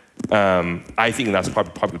empowered, I think that's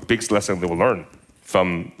probably the biggest lesson they will learn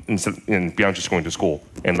from beyond just going to school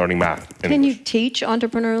and learning math. Can you teach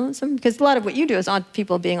entrepreneurialism? Because a lot of what you do is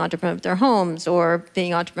people being entrepreneurs with their homes or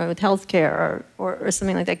being entrepreneur with healthcare or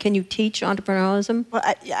something like that. Can you teach entrepreneurialism? Well,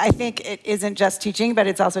 I think it isn't just teaching, but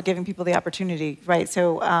it's also giving people the opportunity, right?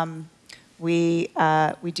 So we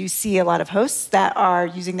do see a lot of hosts that are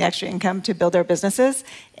using the extra income to build their businesses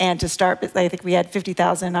and to start. I think we had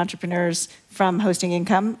 50,000 entrepreneurs from hosting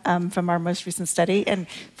income from our most recent study. And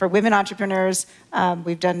for women entrepreneurs,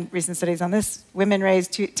 we've done recent studies on this. Women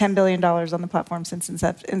raised $10 billion on the platform since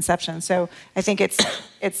inception. So I think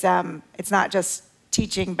it's not just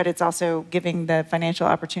teaching, but it's also giving the financial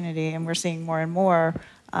opportunity. And we're seeing more and more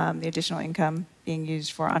the additional income being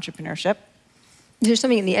used for entrepreneurship. Is there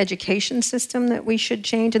something in the education system that we should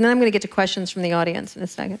change? And then I'm going to get to questions from the audience in a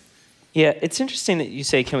second. Yeah, it's interesting that you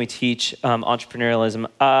say, can we teach entrepreneurialism?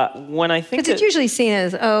 When I think because it's usually seen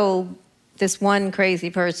as, oh, this one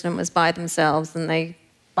crazy person was by themselves and they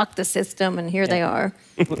bucked the system and here they are.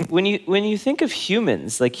 When you think of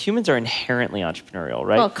humans, like humans are inherently entrepreneurial,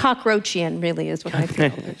 right? Well, cockroachian really is what I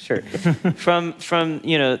feel. Sure. From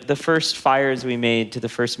the first fires we made to the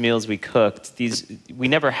first meals we cooked, we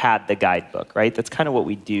never had the guidebook, right? That's kind of what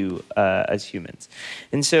we do as humans.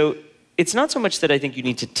 And so it's not so much that I think you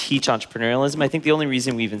need to teach entrepreneurialism. I think the only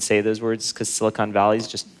reason we even say those words is because Silicon Valley's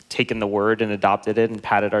just taken the word and adopted it and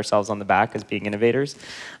patted ourselves on the back as being innovators.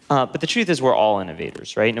 But the truth is we're all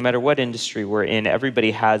innovators, right? No matter what industry we're in,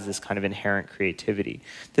 everybody has this kind of inherent creativity.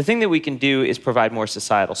 The thing that we can do is provide more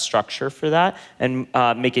societal structure for that and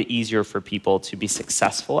make it easier for people to be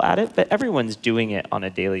successful at it, but everyone's doing it on a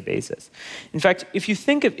daily basis. In fact, if you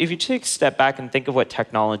take a step back and think of what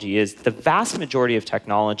technology is, the vast majority of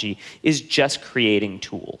technology is just creating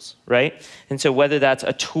tools, right? And so whether that's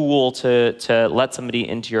a tool to let somebody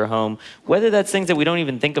into your home, whether that's things that we don't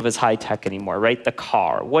even think of as high tech anymore, right? The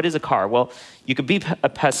car. What is a car? Well, you could be a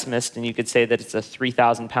pessimist and you could say that it's a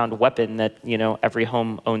 3,000-pound weapon that every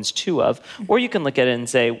home owns 2 of, or you can look at it and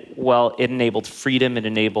say, well, it enabled freedom, it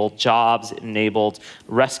enabled jobs, it enabled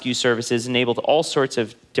rescue services, enabled all sorts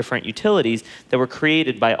of different utilities that were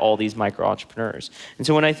created by all these micro-entrepreneurs. And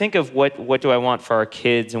so when I think of what do I want for our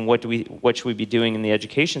kids and what should we be doing in the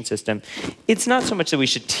education system, it's not so much that we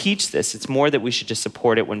should teach this, it's more that we should just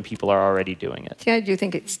support it when people are already doing it. Yeah, I do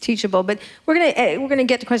think it's teachable, but we're gonna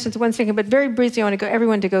get to questions in 1 second, but very briefly I want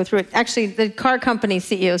everyone to go through it. Actually, the car company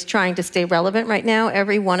CEO is trying to stay relevant right now.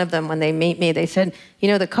 Every one of them, when they meet me, they said,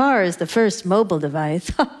 the car is the first mobile device.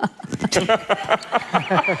 And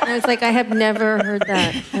I was like, I have never heard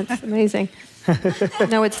that. That's amazing.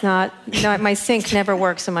 No, it's not. No, my sync never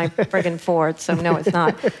works in my friggin' Ford, so no, it's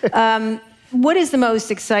not. What is the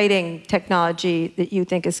most exciting technology that you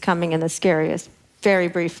think is coming and the scariest? Very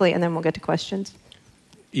briefly, and then we'll get to questions.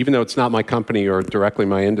 Even though it's not my company or directly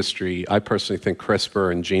my industry, I personally think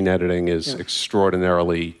CRISPR and gene editing is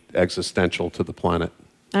extraordinarily existential to the planet.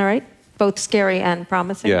 All right. Both scary and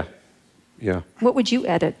promising? Yeah. Yeah. What would you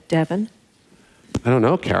edit, Devin? I don't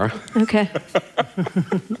know, Kara. Okay.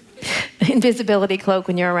 Invisibility cloak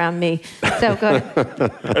when you're around me. So go ahead.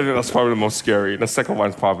 I think that's probably the most scary. The second one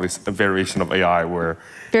is probably a variation of AI where...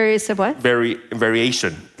 Various of what?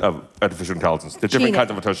 Variation of artificial intelligence. The different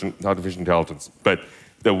kinds of artificial intelligence. But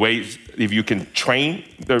the ways, if you can train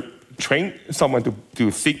someone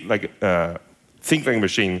to think like a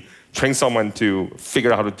machine, train someone to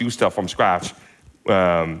figure out how to do stuff from scratch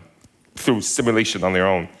through simulation on their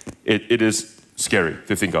own, it is scary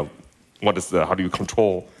to think of. How do you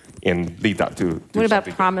control and lead that to What about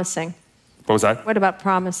promising? What was that? What about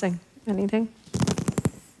promising? Anything?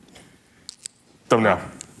 Don't know.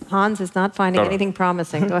 Hans is not finding anything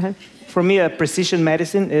promising. Go ahead. For me, precision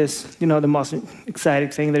medicine is, the most exciting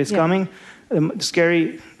thing that is coming. The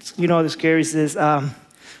scariest is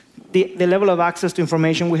the level of access to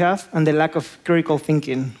information we have and the lack of critical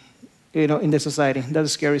thinking, in the society. That's the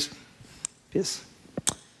scariest piece.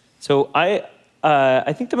 So I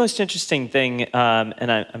think the most interesting thing,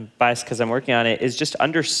 and I'm biased because I'm working on it, is just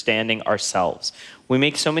understanding ourselves. We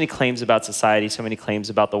make so many claims about society, so many claims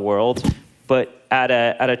about the world, but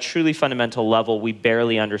at a truly fundamental level, we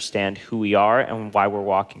barely understand who we are and why we're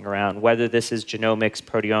walking around. Whether this is genomics,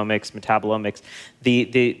 proteomics, metabolomics,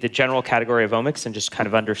 the general category of omics and just kind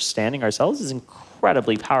of understanding ourselves is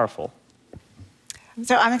incredibly powerful.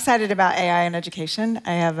 So I'm excited about AI in education.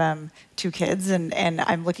 I have 2 kids, and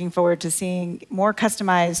I'm looking forward to seeing more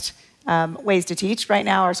customized ways to teach. Right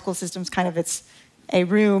now, our school system's it's a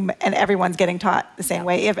room, and everyone's getting taught the same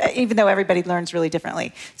way, even though everybody learns really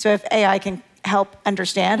differently. So if AI can help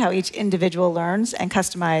understand how each individual learns and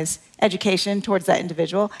customize education towards that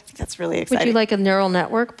individual, I think that's really exciting. Would you like a neural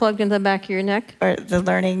network plugged into the back of your neck? Or the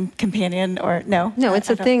learning companion, or no? No, it's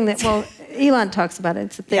a thing that, Elon talks about it.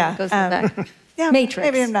 It's a thing that goes in the back. Yeah, Matrix.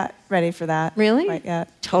 Maybe I'm not ready for that. Really? Quite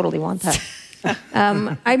yet. Totally want that.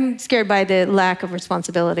 I'm scared by the lack of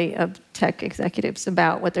responsibility of tech executives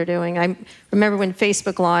about what they're doing. I remember when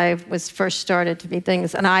Facebook Live was first started to be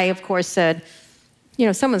things, and I, of course, said,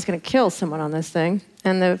 someone's going to kill someone on this thing.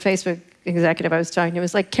 And the Facebook executive I was talking to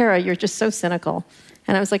was like, Kara, you're just so cynical.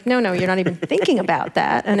 And I was like, no, you're not even thinking about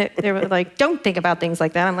that. And they were like, don't think about things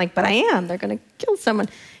like that. I'm like, but I am. They're going to kill someone.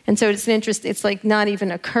 And so it's it's like not even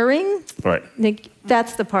occurring. Right.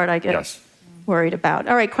 That's the part I get worried about.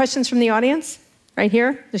 All right, questions from the audience? Right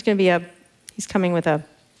here. There's going to be he's coming with a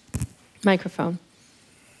microphone.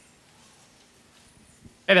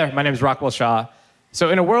 Hey there, my name is Rockwell Shaw. So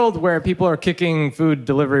in a world where people are kicking food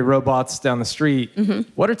delivery robots down the street,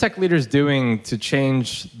 what are tech leaders doing to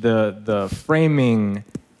change the framing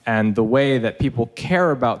and the way that people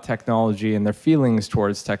care about technology and their feelings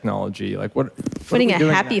towards technology? Like Putting a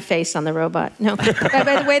happy face on the robot. No. By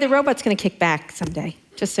the way, the robot's going to kick back someday,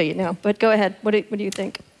 just so you know. But go ahead. What do you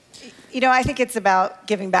think? I think it's about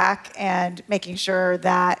giving back and making sure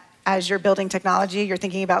that as you're building technology, you're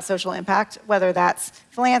thinking about social impact, whether that's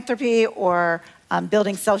philanthropy or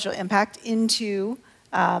building social impact into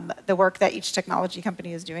the work that each technology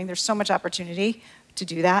company is doing. There's so much opportunity to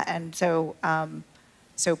do that, and so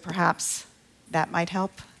perhaps that might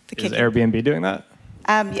help. Is Airbnb doing that?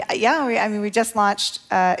 We just launched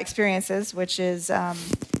Experiences, which is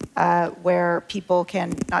where people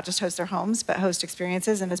can not just host their homes, but host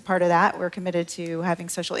experiences. And as part of that, we're committed to having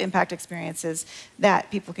social impact experiences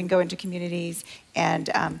that people can go into communities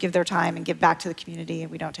and give their time and give back to the community,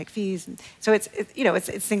 and we don't take fees. And so it's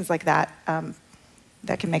things like that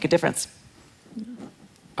that can make a difference.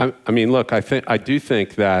 I mean, look, I do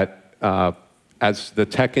think that as the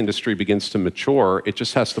tech industry begins to mature, it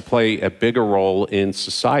just has to play a bigger role in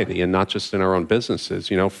society and not just in our own businesses.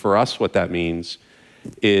 You know, for us, what that means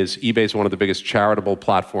is eBay is one of the biggest charitable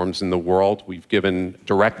platforms in the world. We've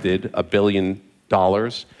directed $1 billion,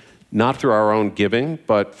 not through our own giving,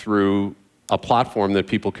 but through a platform that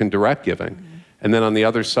people can direct giving. And then on the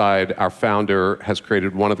other side, our founder has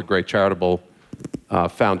created one of the great charitable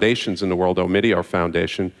foundations in the world, Omidyar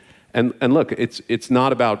Foundation. And look, it's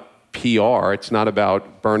not about PR, it's not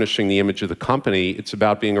about burnishing the image of the company, it's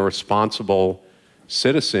about being a responsible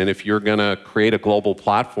citizen. If you're gonna create a global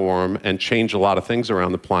platform and change a lot of things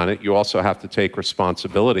around the planet, you also have to take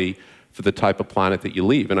responsibility for the type of planet that you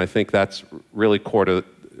leave. And I think that's really core to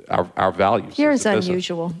our values. Pure is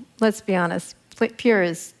unusual, let's be honest. Pure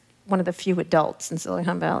is one of the few adults in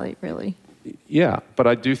Silicon Valley, really. Yeah, but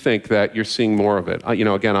I do think that you're seeing more of it. You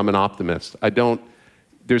know, again, I'm an optimist.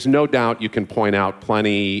 There's no doubt you can point out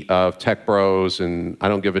plenty of tech bros and I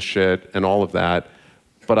don't give a shit and all of that.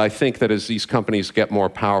 But I think that as these companies get more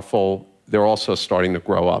powerful, they're also starting to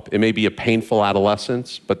grow up. It may be a painful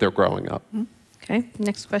adolescence, but they're growing up. Okay,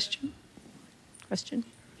 next question. Sorry.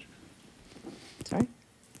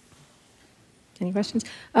 Any questions?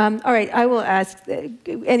 All right, I will ask,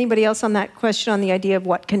 anybody else on that question on the idea of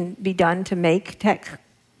what can be done to make tech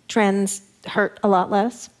trends hurt a lot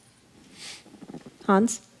less?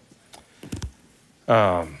 Hans?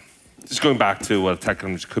 Just going back to what tech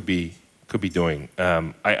companies could be doing.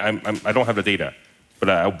 I don't have the data, but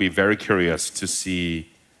I'll be very curious to see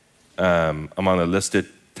among the listed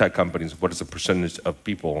tech companies, what is the percentage of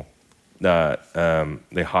people that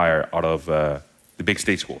they hire out of the big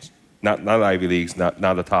state schools? Not the Ivy Leagues, not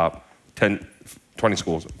the top 10, 20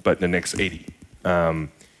 schools, but the next 80.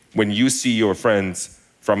 When you see your friends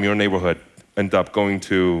from your neighborhood end up going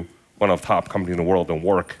to one of the top companies in the world and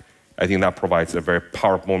work, I think that provides a very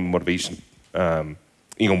powerful motivation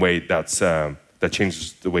in a way that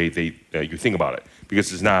changes the way you think about it.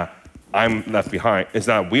 Because it's not, I'm left behind, it's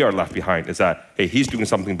not we are left behind, it's that, hey, he's doing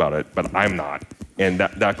something about it, but I'm not. And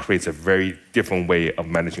that creates a very different way of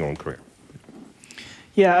managing your own career.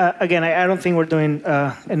 Yeah, again, I don't think we're doing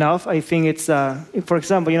enough. I think it's, for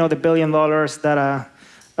example, the $1 billion that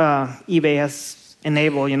eBay has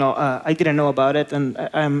enabled. I didn't know about it, and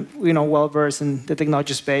I'm well versed in the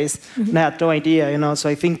technology space. And I had no idea. So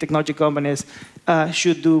I think technology companies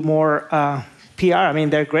should do more PR. I mean,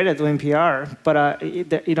 they're great at doing PR, but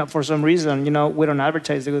for some reason, we don't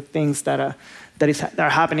advertise the good things that are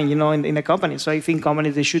happening, in the company. So I think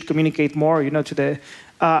companies, they should communicate more,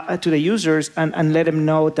 to the users and let them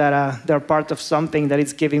know that they're part of something that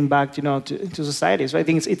is giving back, to society. So I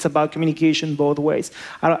think it's about communication both ways.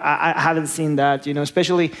 I haven't seen that,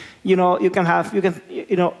 especially, you can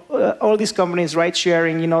all these companies, ride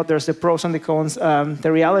sharing, there's the pros and the cons.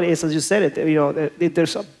 The reality is, as you said it,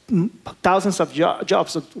 there's thousands of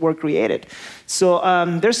jobs that were created. So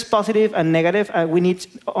there's positive and negative. We need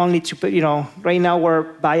only to, right now we're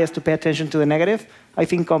biased to pay attention to the negative. I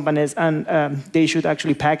think companies, and they should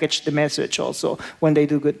actually package the message also when they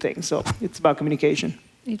do good things. So it's about communication.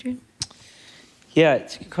 Adrian? Yeah,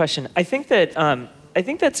 it's a good question. I think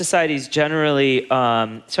that society's generally,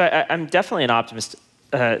 so I'm definitely an optimist,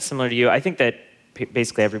 similar to you. I think that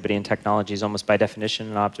basically everybody in technology is almost by definition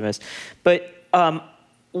an optimist. But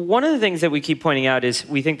one of the things that we keep pointing out is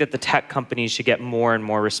we think that the tech companies should get more and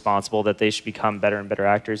more responsible, that they should become better and better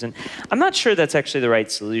actors. And I'm not sure that's actually the right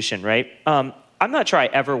solution, right? I'm not sure I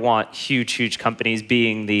ever want huge companies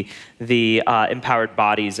being the empowered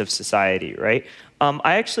bodies of society, right?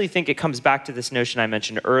 I actually think it comes back to this notion I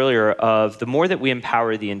mentioned earlier of the more that we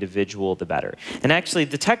empower the individual, the better. And actually,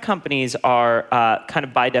 the tech companies are kind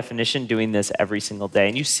of by definition doing this every single day.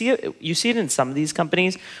 And you see it in some of these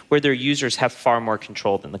companies where their users have far more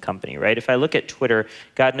control than the company, right? If I look at Twitter,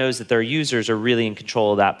 God knows that their users are really in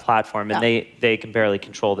control of that platform, and they can barely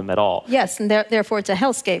control them at all. Yes, and therefore it's a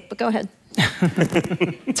hellscape, but go ahead.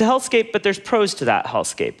 It's a hellscape, but there's pros to that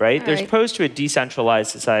hellscape, right? There's pros to a decentralized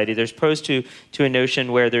society. There's pros to a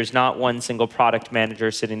notion where there's not one single product manager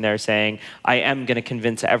sitting there saying, I am going to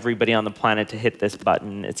convince everybody on the planet to hit this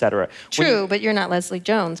button, et cetera. True, but you're not Leslie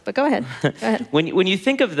Jones, but go ahead. Go ahead. When you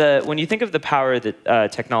think of the power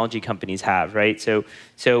that technology companies have, right? So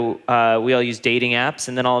we all use dating apps,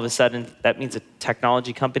 and then all of a sudden that means a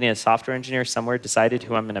technology company, a software engineer somewhere decided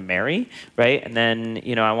who I'm going to marry, right? And then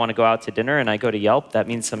I want to go out to dinner, and I go to Yelp. That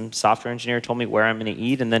means some software engineer told me where I'm going to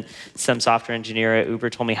eat, and then some software engineer at Uber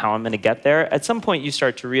told me how I'm going to get there. At some point, you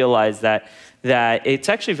start to realize that it's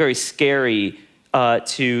actually very scary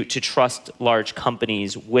to trust large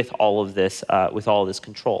companies with all of this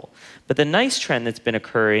control. But the nice trend that's been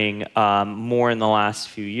occurring more in the last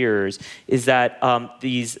few years is that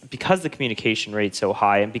because the communication rate's so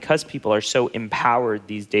high and because people are so empowered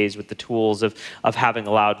these days with the tools of having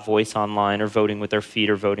a loud voice online or voting with their feet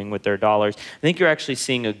or voting with their dollars, I think you're actually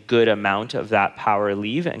seeing a good amount of that power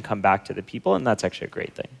leave and come back to the people, and that's actually a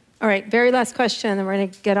great thing. All right, very last question, and then we're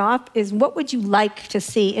going to get off, is what would you like to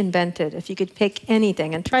see invented if you could pick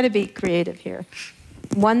anything? And try to be creative here.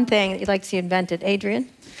 One thing that you'd like to see invented. Adrian?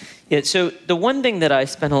 Yeah, so the one thing that I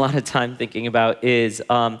spend a lot of time thinking about is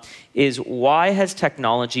why has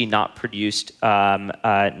technology not produced,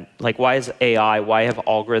 why is AI, why have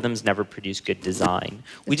algorithms never produced good design?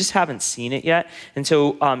 We just haven't seen it yet. And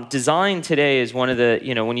so design today is one of the,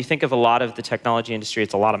 when you think of a lot of the technology industry,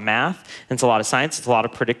 it's a lot of math, and it's a lot of science, it's a lot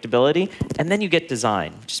of predictability, and then you get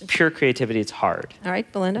design. Just pure creativity, it's hard. All right,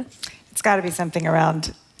 Belinda? It's got to be something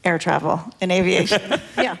around air travel and aviation.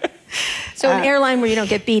 Yeah. So an airline where you don't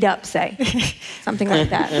get beat up, say. Something like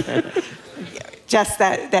that. Just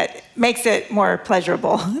that makes it more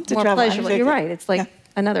pleasurable to more travel. pleasurable. You're right. It's like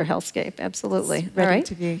another hellscape. Absolutely. It's ready All right.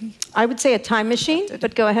 to be. I would say a time machine,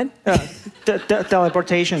 but go ahead.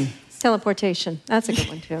 Teleportation. Teleportation. That's a good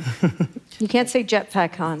one, too. You can't say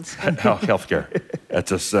jetpack, Hans. Healthcare. It's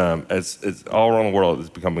just, it's all around the world, it's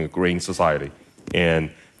becoming a growing society. And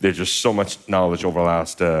there's just so much knowledge over the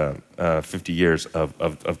last 50 years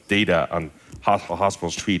of data on how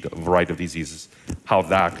hospitals treat a variety of diseases, how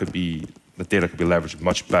the data could be leveraged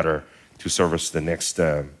much better to service the next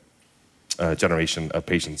generation of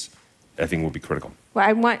patients, I think will be critical. Well,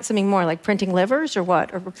 I want something more like printing livers or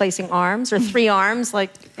what? Or replacing arms or 3 arms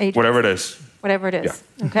like Adrian? Whatever it is. Whatever it is.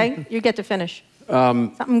 Yeah. Okay? You get to finish.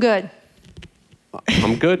 Something good.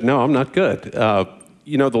 I'm good? No, I'm not good.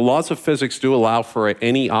 The laws of physics do allow for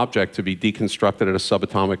any object to be deconstructed at a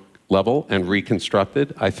subatomic level and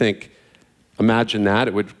reconstructed. I think, imagine that.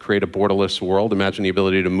 It would create a borderless world. Imagine the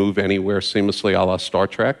ability to move anywhere seamlessly a la Star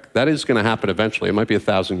Trek. That is going to happen eventually. It might be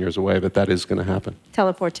 1,000 years away, but that is going to happen.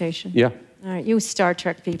 Teleportation. Yeah. All right, you Star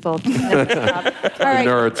Trek people. All right.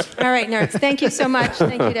 Nerds. All right, nerds. Thank you so much.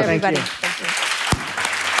 Thank you to everybody. Thank you.